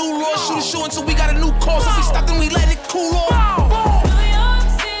took a new law. Shoot a shoe until we got a new course. If we stop, then we let it cool off.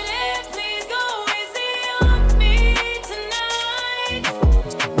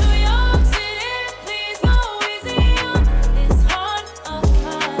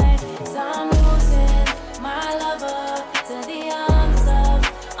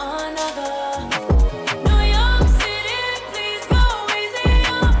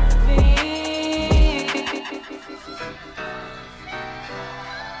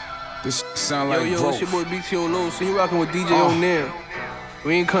 This sound like yo, it's your boy BTO Low, so you rockin' with DJ O'Neal.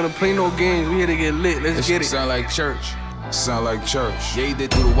 We ain't come to play no games, we here to get lit, let's get it. Sound like church. Sound like church. Yeah, they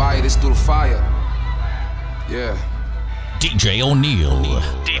through the wire, this through the fire. Yeah. DJ O'Neal.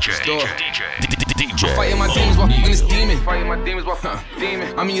 DJ. I'm fighting my demons while fucking this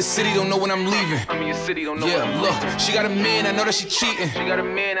demon. I'm in your city, don't know when I'm leaving. Yeah, look, she got a man, I know that she cheating.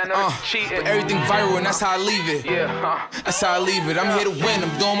 But everything viral and that's how I leave it. That's how I leave it. I'm here to win,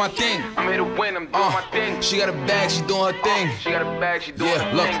 I'm doing my thing. She got a bag, she doing her thing.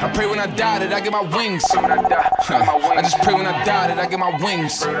 Yeah, look, I pray when I die that I get my wings. I just pray when I die that I get my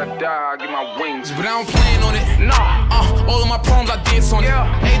wings. But I don't plan on it. All of my problems I dance on it.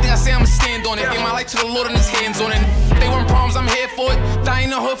 Everything I say I'ma stand on. on it. Gave my life to the Lord and his hands on it. They weren't problems, I'm here for it. Dying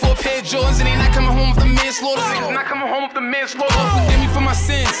in the hood for a pair of Jordans, and they not coming home with the manslaughter. Not coming home with the manslaughter. Oh, forgive me for my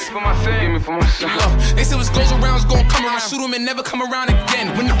sins. Forgive me for my sins. They said what goes around is gonna come around. Shoot them and never come around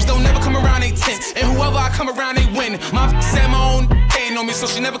again. When niggas don't never come around, they tense. And whoever I come around, they win. My said my own hating on me, so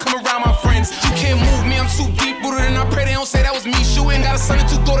she never come around my friends. You can't move me, I'm too deep rooted, and I pray they don't say that was me shooting. Got a son and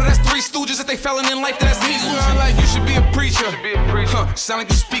 2 daughters, that's 3 stooges. If they fellin' in life, that's me losing. Sound like you should be a preacher. Sound like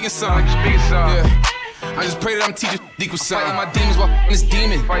you speaking something. Yeah. I just pray that I'm teaching equal something. Fighting my demons while this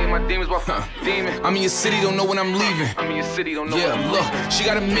demon. Fighting my demons while demon. I'm in your city, don't know when I'm leaving. I'm in your city, don't know when I'm leaving. Yeah, look, she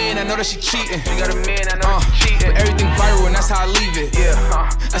got a man, I know that she cheating. She got a man, I know that she cheating. But everything viral and that's how I leave it. Yeah,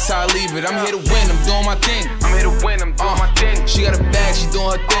 that's how I leave it. I'm here to win, I'm doing my thing. I'm here to win, I'm doing my thing. She got a bag, she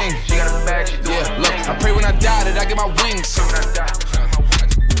doing her thing. She got a bag, she doing her thing. Look, I pray when I die that I get my wings.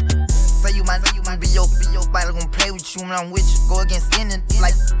 Say you might be your body gon' play with you when I'm with you. Go against any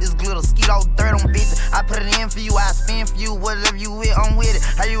like this glitter, skeet all dirt on bitches. I put it in for you, I spin for you. Whatever you with, I'm with it.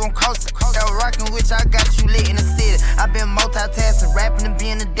 How you gon' cross it? That rockin' with you, I got you lit in the city. I been multitasking, rapping and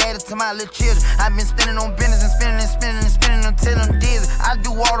being the daddy to my little children. I been spinning on business and spinning and spinning and spinning until I'm dizzy. I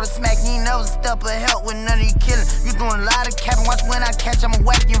do all the smack, you ain't never step or help with none of you killing. You doing a lot of capping, watch when I catch, I'ma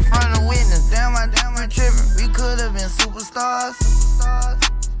whack you in front of the witness. Damn, I trippin'. We could've been superstars.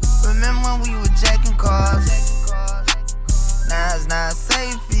 Remember when we were jacking cars? Now it's not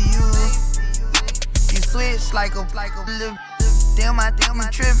safe for you. You switch like a little. Damn, I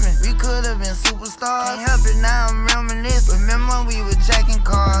trippin'. We could've been superstars. Can't help it, now I'm reminiscing. Remember when we were jacking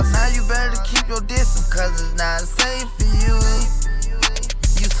cars? Now you better keep your distance, cause it's not safe for you.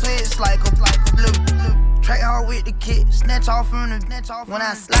 You switch like a little. Track hard with the kid, snatch off from the when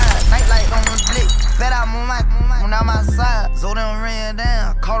I slide, nightlight on the blick. Bet I'm on my side. So them ran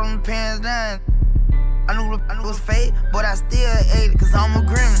down, caught them pants down. I knew it was fake, but I still ate it, cause I'm a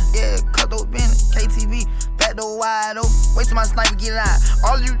gremlin. Yeah, cut those business, KTV, back door wide open. Wait till my sniper get out.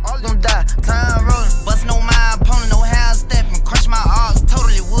 All you gon' die, time rolling. Bustin' on my opponent, no how stepping. Crush my arms,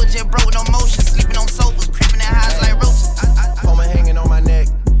 totally wood jet broke, no motion. Sleeping on sofas, creeping in highs like roaches. Puma hanging on my neck,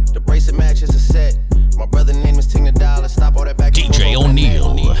 the bracelet matches a set. My brother name is Tina Dollar. Stop all that back and DJ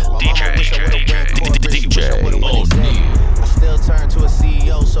O'Neal. DJ O'Neal. I still turn to a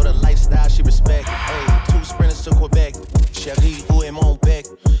CEO, so the lifestyle she respect. Hey, 2 sprinters to Quebec. Cherie, who am on Beck.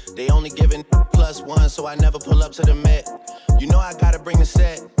 They only giving +1, so I never pull up to the Met. You know I gotta bring the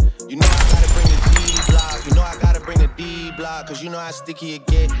set. You know I gotta bring the D block. You know I gotta bring the D block, cause you know how sticky it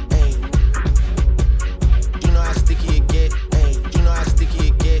get. Hey. You know how sticky it get. Hey. You know how sticky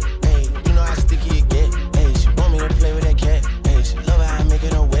it get. Hey. You know how sticky it get. Hey. She want me to play with that cat. Hey. She love how I make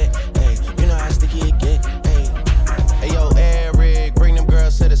it all wet. Hey. You know how sticky it get. Hey. Hey yo, Eric, bring them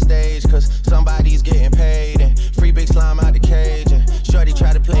girls to the stage, cause somebody's getting paid. And free big slime out the cage. And shorty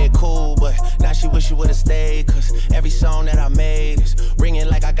tried to play it cool, but now she wish she would've stayed. Cause every song that I made is ringing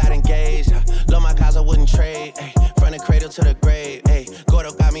like I got engaged. I love my guys, I wouldn't trade. Ay, from the cradle to the grave. Ay,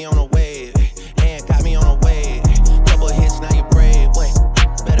 Gordo got me on a wave. Ay, and got me on a wave. Ay, double hits, now you're brave. Wait,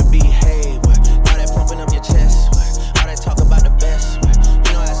 better behave. What? All that pumping up your chest. What? All that talk about the best. What?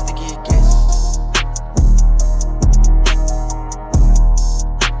 You know how sticky it gets.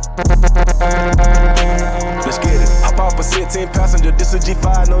 Let's get it. Hop off a 16 passenger. This a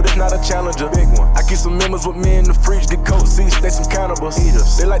G5, no, this not a Challenger. Big one. I keep some members with me in the fridge. The coat seats, they some cannibals.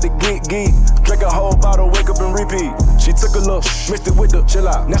 Eaters. They like to geek. Drink a whole bottle, wake up and repeat. She took a look, mixed it with the chill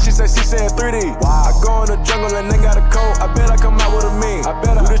out. Now she said 3D. Wow. I go in the jungle and they got a coat. I bet I come out with a mean. I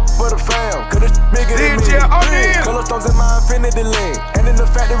bet I do this for the fam, cause this bigger than me. Color stones in my infinity lane. And in the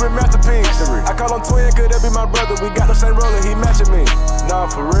factory masterpiece. I call him twin, could that be my brother? We got the same roller, he matching me. Nah,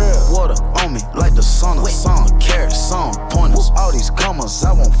 for real. Water on me like the sauna. Song carrots, some pointers. All these commas,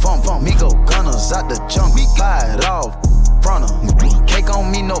 I want fun. Me go gunners out the jungle. Buy it off, front of. Cake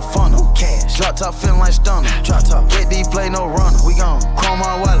on me, no funnel. Cash. Drop top feeling like stunner. Drop top. KD play no runner. We gon' chrome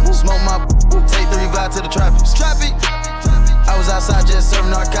my wallet. Smoke my take 3 vibe to the tropics. I was outside just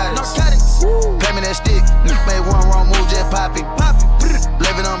serving narcotics. Pay me that stick. Made one wrong move, just pop it.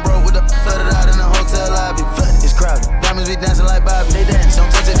 Living on broke with the flooded out in the hotel lobby. It's crowded. Diamonds be dancing like Bobby. They dance. Don't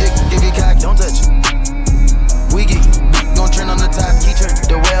touch it, dick. Give you cocky. Don't touch it. We get you. Gon' trend on the top. Keep turn.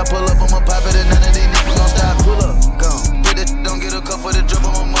 The way I pull up, I'ma pop it and none of these niggas gon' stop. Pull up. Gone. Get it. Don't get a cup for the drip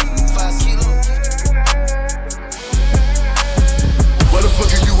on my motherfucking 5 kilos. Why the fuck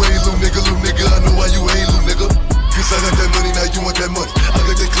are you ain't little nigga? I know why you ain't little nigga. Cause I got that money, now you want that money. I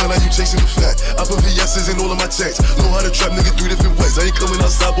got that clown, now you chasing the fat. I put VS's in all of my checks. Know how to trap nigga 3 different ways. I ain't coming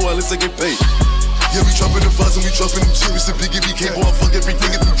outside, boy, unless I get paid. Yeah, we dropping the files and we dropping them series. The big BK, boy, I fuck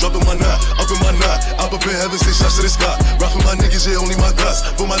everything if you dropping my knot. Up in my knot, up in heaven, say shots to the sky. Rock for my niggas, yeah, only my guys.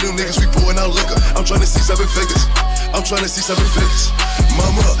 For my little niggas, we pouring out liquor. I'm trying to see 7 figures. I'm trying to see 7 figures.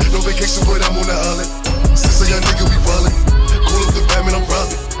 Mama, no vacation, but I'm on the island. Since a young nigga, we ballin'. Call up the Batman, I'm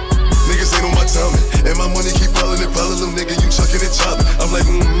robbing. Niggas ain't on my timing. And my money keep piling and piling. Little nigga, you chucking and chopping. I'm like,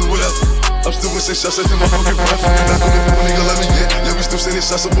 whatever. I'm still with 6 shots at my fucking breath. Not gonna do a nigga let me get. Yeah, we still sending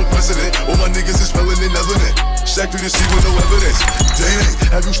shots up on president. All my niggas is felon and evident. Shack through the sea with no evidence.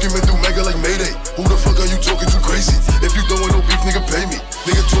 Day-Day, have you screaming through mega like Mayday? Who the fuck are you talking to crazy? If you don't want no beef, nigga, pay me.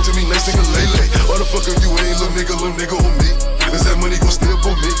 Nigga, talk to me nice, nigga, lay. Why the fuck are you ain't little nigga on me? Cause that money gon' stay up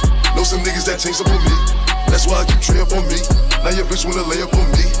on me. Know some niggas that change up on me. That's why I keep tray up on me. Now your bitch wanna lay up on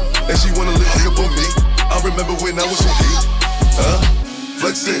me. And she wanna lay up on me. I remember when I was on E.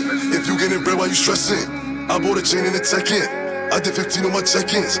 Flexing, if you getting bread, why you stressing? I bought a chain and a tech-in. I did 15 on my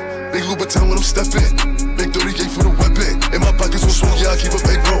check-ins. Big Louboutin when I'm stepping. Big 30K for the weapon. In my pockets on smoke, yeah, I keep a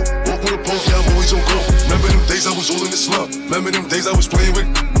bankroll. Walk with a pole, yeah, I'm always on go. Remember them days I was all in the slump. Remember them days I was playing with.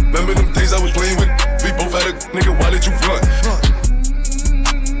 Remember them days I was playing with. We both had a nigga, why did you run?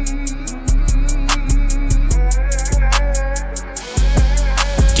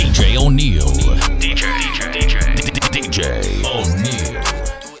 DJ O'Neal. DJ O'Neal.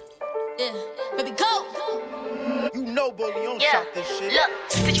 Yeah, baby, go. You know, Bully, you don't shot this shit. Look,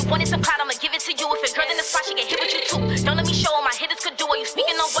 since you wanted some clout, I'ma give it to you. If a girl in the spot, she get hit with you too. Don't let me show all my hitters could do. Are you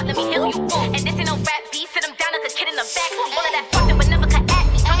speaking on what? Let me heal you. And this ain't no rap beat. Sit them down like a kid in the back. All of that fucking would never cut at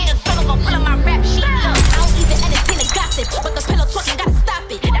me. Don't need a solo, gon' pull on my rap sheet. Look, I don't even entertain the gossip, but the pillow talking gotta stop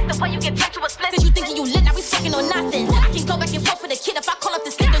it. That's the way you get turned to a split. Since you thinking you lit, now we fucking on nonsense. I can go back and forth for the kid if I call up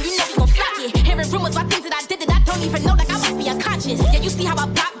the signal. You know we gon' flock it. Hearing rumors about things that I did that I don't even know, like I must be unconscious. Yeah, you see how I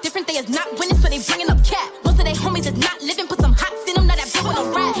pop different. They is not winning, so they bringing up cat. Most of they homies is not living. Put some hots in them, now that bitch with no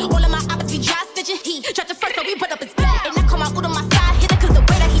rat. All of my ops be dry stitching. He tried to first, so we put up his back. And I call my Udo my side hitter, cause the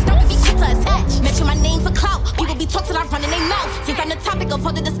way that he don't be quick to attach. Mention my name for clout. People be talking, I run in their mouth. Since I'm the topic of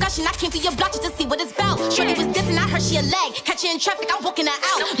all the discussion, I came to your block just to see what it's about. Shorty was dissing, I heard she a lag. Catch her in traffic, I'm walking her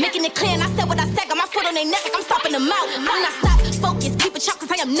out. Making it clear, and I said what I said. Got my foot on their neck, like I'm stopping them out. I'm not stop, focus, keep it sharp, cause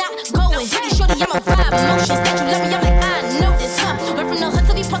I am not going. Pretty shorty, I'm a vibe. Emotions that you love me, I'm like, I know this, huh? Went from the hood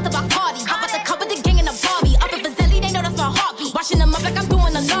to we post about party. How about the cover the gang in a Barbie? Up in Fazeli, they know that's my heartbeat. Washing them up like I'm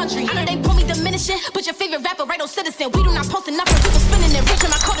doing the laundry. I know they pull me diminishing. Put your favorite rapper right on Citizen. We do not post enough for people spinning and reaching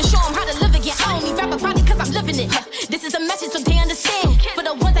my code to show them how to live again. I only rap about it cause I'm living it. Huh. This is a message so they understand. For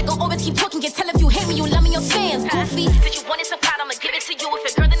the ones that gon' always keep talking, can tell if you hate me, you love me, your fans. Goofy. Since you wanted some clout, I'ma give it to you. If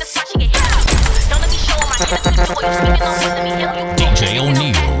a girl in the spot, she get hit. Don't let me show my hitters could do. Are you speaking on what? Let me heal you. DJ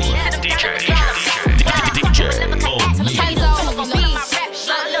O'Neal.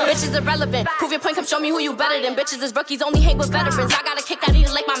 Bitches irrelevant. Prove your point, come show me who you better than. Bitches is rookies, only hang with veterans. I got a kick that eat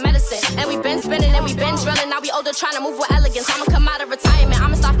like my medicine. And we been spinning and we been drilling. Now we older trying to move with elegance. I'ma come out of retirement,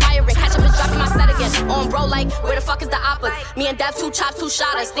 I'ma start firing. Catch up and dropping my set again. On bro like, where the fuck is the oppas? Me and Dev, 2 chops, 2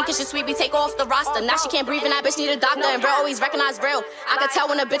 shotters. Thinking she sweet, we take off the roster. Now she can't breathe and that bitch need a doctor. And real always recognize real. I can tell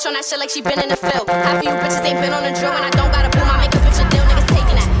when a bitch on that shit like she been in the field. Half of you bitches ain't been on the drill. And I don't gotta boom, I make a bitch a deal. Niggas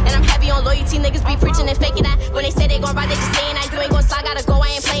taking that. And I'm heavy on loyalty, niggas be preaching and faking that. When they say they gon' ride, they just saying that. You ain't gon' slide, gotta go,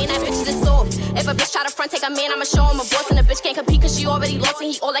 I ain't playing that. Bitches is soft. If a bitch try to front, take a man, I'ma show him a boss. And a bitch can't compete cause she already lost.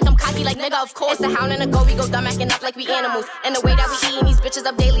 And he all like I'm cocky, like nigga, of course. It's the hound and a go, we go dumb acting up like we animals. And the way that we eating these bitches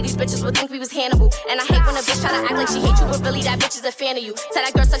up daily, these bitches would think we was Hannibal. And I hate when a bitch try to act like she hate you, but really that bitch is a fan of you. Tell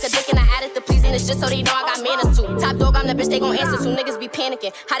that girl suck a dick and I added the pleasing this just so they know I got manners too. Top dog, I'm the bitch they gon' answer to. Niggas be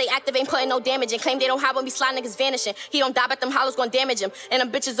panicking. How they active ain't putting no damage in. Claim they don't have when we slide niggas vanishing. He don't die, but them hollows gon' damage him. And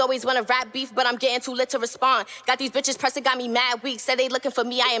them bitches always wanna rap beef, but I'm getting too lit to respond. Got these bitches pressing, got me mad weak. Said they looking for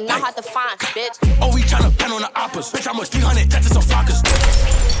me, I am not hard to find, bitch. Oh, we tryna pen on the oppas. Bitch, I'm a 300, that's some flockers.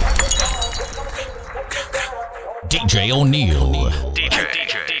 DJ O'Neal. DJ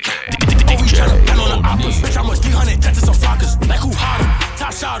Oh, we tryna pen on the oppas. Bitch, I'm a 300, that's some flockers. Like who hotter?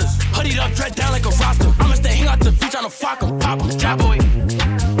 Top shotters. Hoodied up, dread down like a roster. I'ma stay hang out the beach tryna fuck 'em. Pop 'em, trap boy.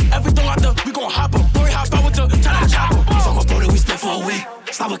 Everything out there, we gon' hop 'em. Boy, hop out with the tryna chop 'em. Fuck with bro, we split for a week.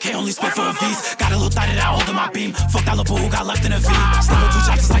 Slap with K, only split for a V's. Got a little thotty that holding my beam. Fuck that little who got left in a V. Slap with 2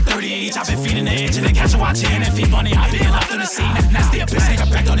 chops, it's like 30 each. I been feeding the itch and then catch a watching and feed money. I been left in the scene. Nasty a bitch,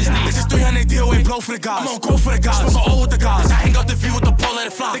 nigga back on his knees. This is 300 deal, ain't blow for the guys. I'm on go for the guys. Smoke all with the guys. I hang out the view with the pole, let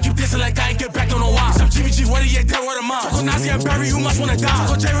it fly. They keep dissing like I ain't get back, don't know why. Some GBG, what he ain't dead, word of mine. Talk on Nazi and Barry, you must wanna die.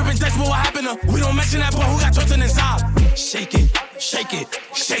 Talk on J-Rip and Dex, but what happened to? We don't mention that, but who got chosen inside? Shake it, shake it,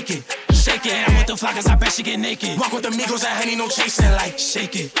 shake it. Shake it, I'm with the flockers, I bet she get naked. Walk with the Migos and Henny, no chasing. Like,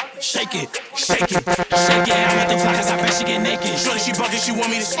 shake it, shake it, shake it, shake it. I'm with the flockers, I bet she get naked. Shorty, she bugging, she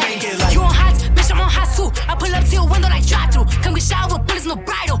want me to spank it. Like, you on hot, bitch, I'm on hot too. I pull up to your window like drive through. Come get shower with bullets, no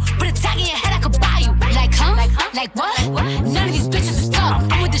bridle. Put a tag in your head, I could buy you.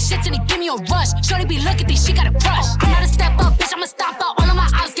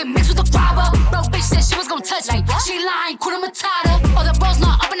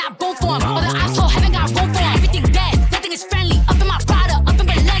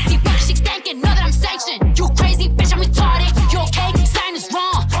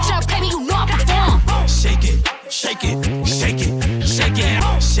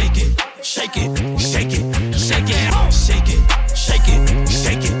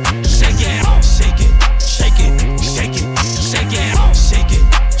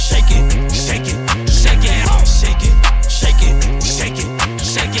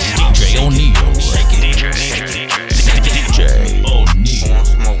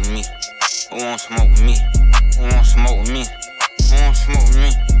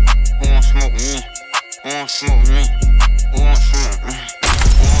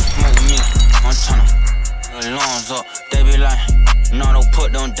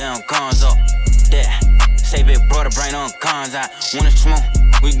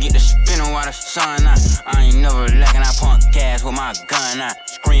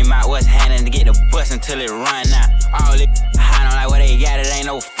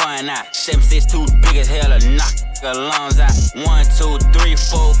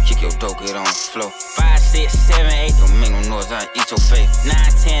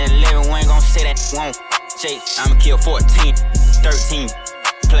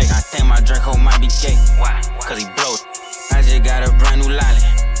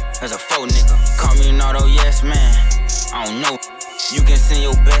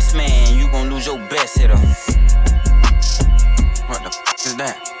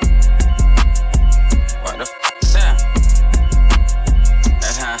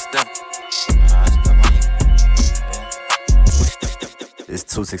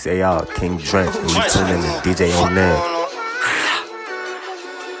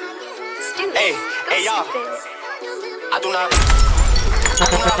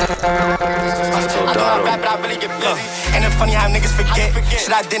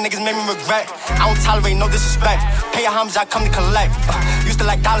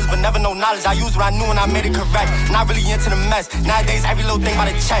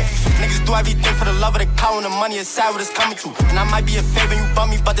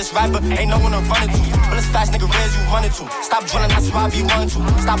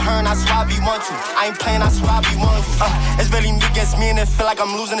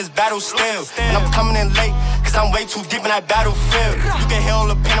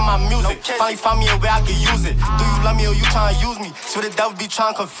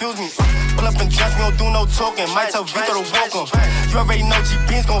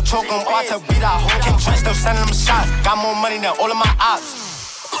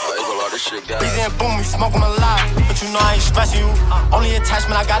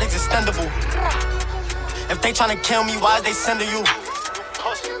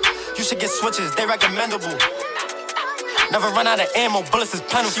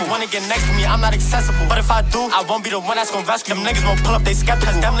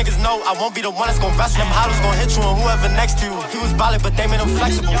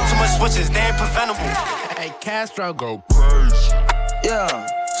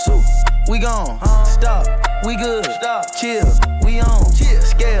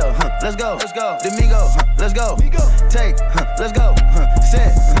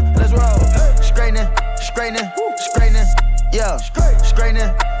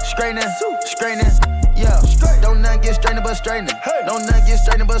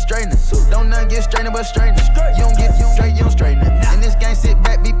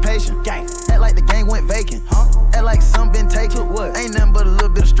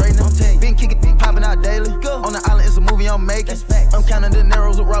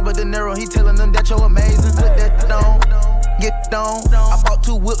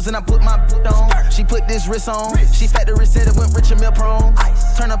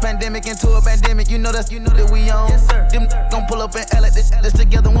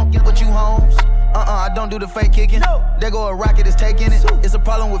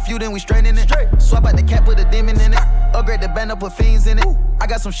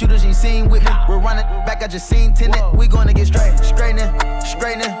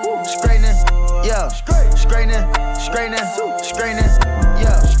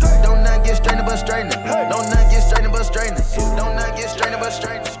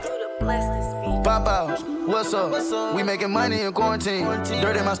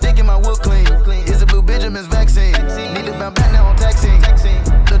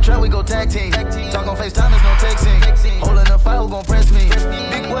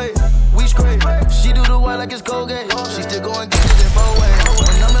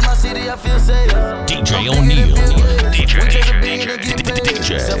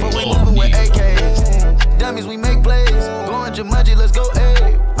 homies, we make plays. Going Jumanji, let's go,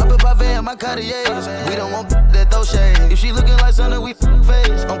 ayy. I put Pave in my Cartiers. We don't want that throw shade. If she looking like something, we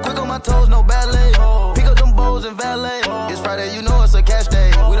face. I'm quick on my toes, no ballet. Pick up them bowls and valet. It's Friday, you know it's a cash day.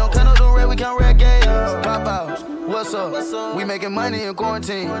 We don't count up the red, we count red games. Pop outs, what's up? We making money in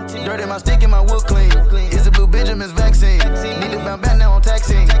quarantine. Dirt in my stick and my wood clean. It's the Blue Benjamin's vaccine. Need to bounce back now on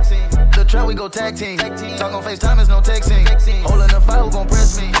taxing. The trap, we go tag team. Talk on FaceTime, it's no texting. Holding the fire, who gon'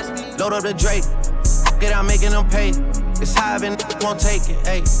 press me? Load up the Drake, get out making them pay. It's high and won't take it,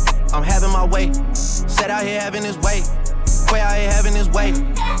 ayy. I'm having my way. Set out here having his way. Quay out here having his way.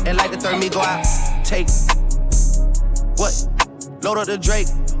 And like the third me go out, take. What? Load up the Drake.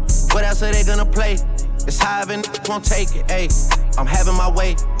 What else are they gonna play? It's high and won't take it, ayy. I'm having my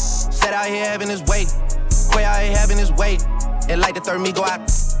way. Set out here having his way. Quay out here having his way. And like the third me go out,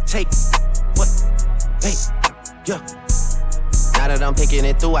 take. What? Hey, yeah. Now that I'm picking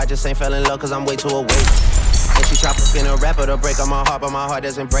it through, I just ain't fell in love cause I'm way too awake. And she try to spin a rapper to break on my heart, but my heart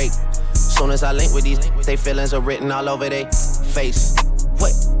doesn't break. Soon as I link with these, they feelings are written all over they face.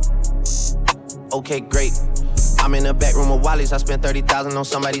 What? Okay, great. I'm in the back room of Wally's, I spent 30,000 on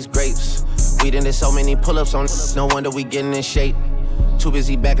somebody's grapes. We done did so many pull-ups on, no wonder we getting in shape. Too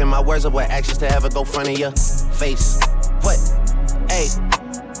busy backing my words up with actions to ever go front of your face. What? Hey,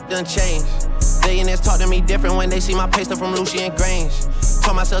 done changed. Billionaires talk to me different when they see my pay stuff from Lucian Grange.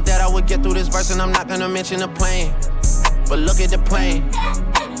 Told myself that I would get through this verse and I'm not gonna mention the plane. But look at the plane.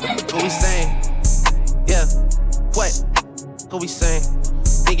 What we saying? Yeah. What? What we saying?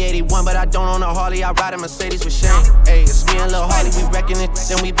 Big 81, but I don't own a Harley. I ride a Mercedes with Shane. Ayy, it's me and Lil Harley. We wrecking it,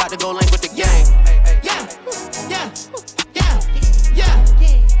 then we bout to go link with the gang. Yeah, yeah, yeah, yeah,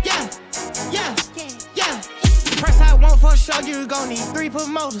 yeah, yeah, yeah. Price I want for sure, you gon' need 3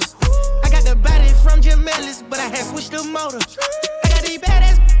 promoters. I got the body from Jim Ellis, but I had switched the motor. I got these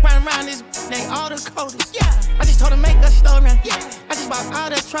badass riding around this, they all the coldest. Yeah, I just told her make a story. Yeah, I just bought all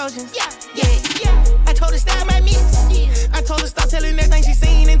the Trojans. Yeah, yeah, yeah. I told her style my mix. Yeah, I told her stop telling everything she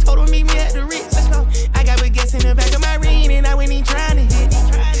seen and told her meet me at the Ritz. Let's go. I got baguettes in the back of my ring and I went in trying to hit.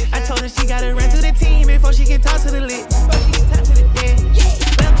 I told her she gotta run to the team before she can talk to the lit.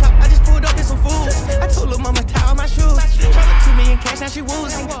 Lamb chop, I just pulled up in some food. I told her mama tie all my shoes. Trying 2 million cash, now she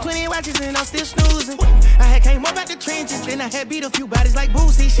woozing. 20 watches and I'm still snoozing. I had came up out the trenches, then I had beat a few bodies like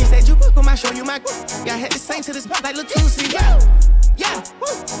Boosie. She said you book 'em, I show you my group. Yeah, I had to sing to this like Latusi. Yeah, yeah,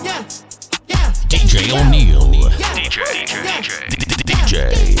 yeah, yeah. DJ O'Neal. DJ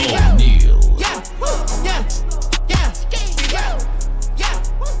O'Neal. Yeah, yeah, yeah, yeah, yeah.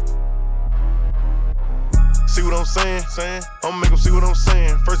 See what I'm saying? I'ma make them see what I'm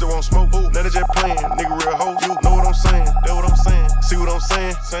saying. First they won't smoke, now they just playing. Nigga real hoe, you know what I'm saying? That what I'm saying. See what I'm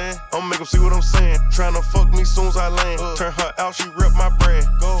saying? I'ma make them see what I'm saying. Tryna fuck me soon as I land. Turn her out, she rep my brand.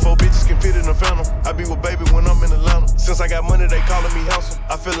 4 bitches can fit in a phantom. I be with baby when I'm in Atlanta. Since I got money, they calling me handsome.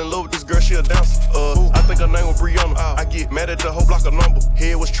 I fell in love with this girl, she a dancer. I think her name was Brianna. I get mad at the whole block of number.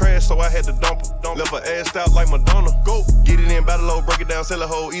 Head was trash, so I had to dump her. Left her ass out like Madonna. Go get it in, battle low, break it down, sell a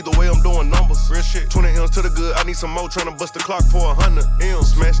hoe. Either way, I'm doing numbers. Real shit. 20 M's to the good. I need some more. Tryna bust the clock for 100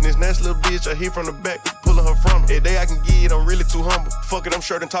 M's. Smashing this nasty little bitch. I hit from the back, pulling her from her. Every day I can get it, I'm really too humble. Fuck it, I'm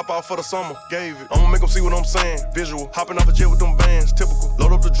shirt and top off for the summer. Gave it. I'ma make them see what I'm saying. Visual. Hopping off a jet with them bands. Typical.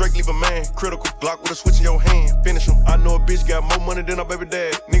 Load up the Drake, leave a man. Critical. Glock with a switch in your hand. Finish him. I know a bitch got more money than her baby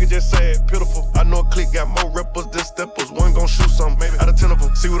dad. Nigga just sad. Pitiful. I know a clique got more rappers than steppers. One gon' shoot something. Maybe out of 10 of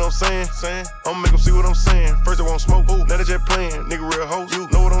them. See what I'm saying? I'ma make them see what I'm saying. First they won't smoke. Now they just playing. Nigga real hoe. You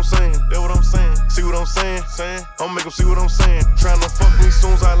know what I'm saying? That what I'm saying. See what I'm saying? I'ma make them see what I'm saying. Tryna fuck me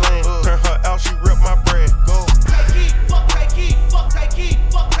soon as I land. Turn her out, she rep my brand. Go. Take it, fuck take it, fuck take it,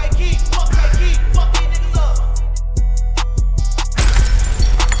 fuck take it, fuck take it, fuck these niggas up.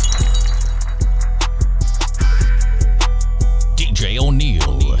 DJ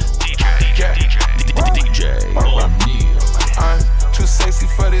O'Neal. DJ O'Neal. I'm too sexy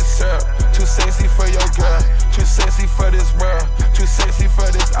for this girl, too sexy for your girl, too sexy for this world, too sexy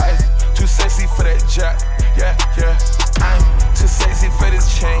for this ice, too sexy for that jack. Yeah, yeah. I'm too sexy for this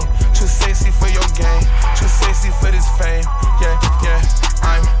chain, too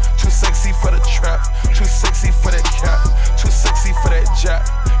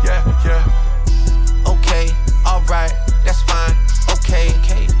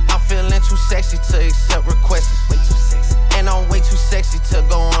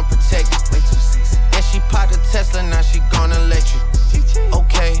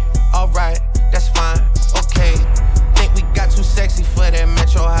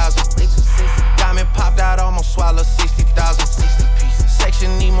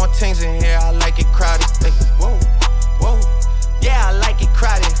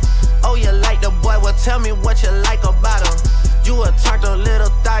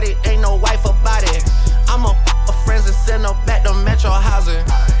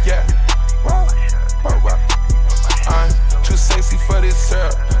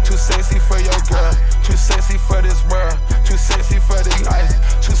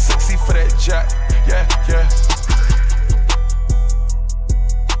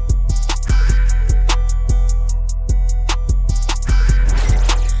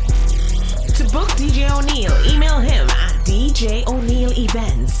O'Neal. Email him at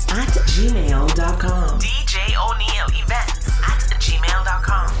djonealevents@gmail.com.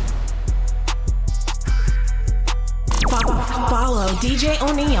 djonealevents@gmail.com. Follow DJ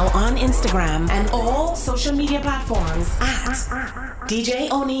O'Neal on Instagram and all social media platforms at DJ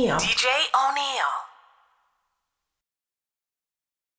O'Neal. DJ O'Neal.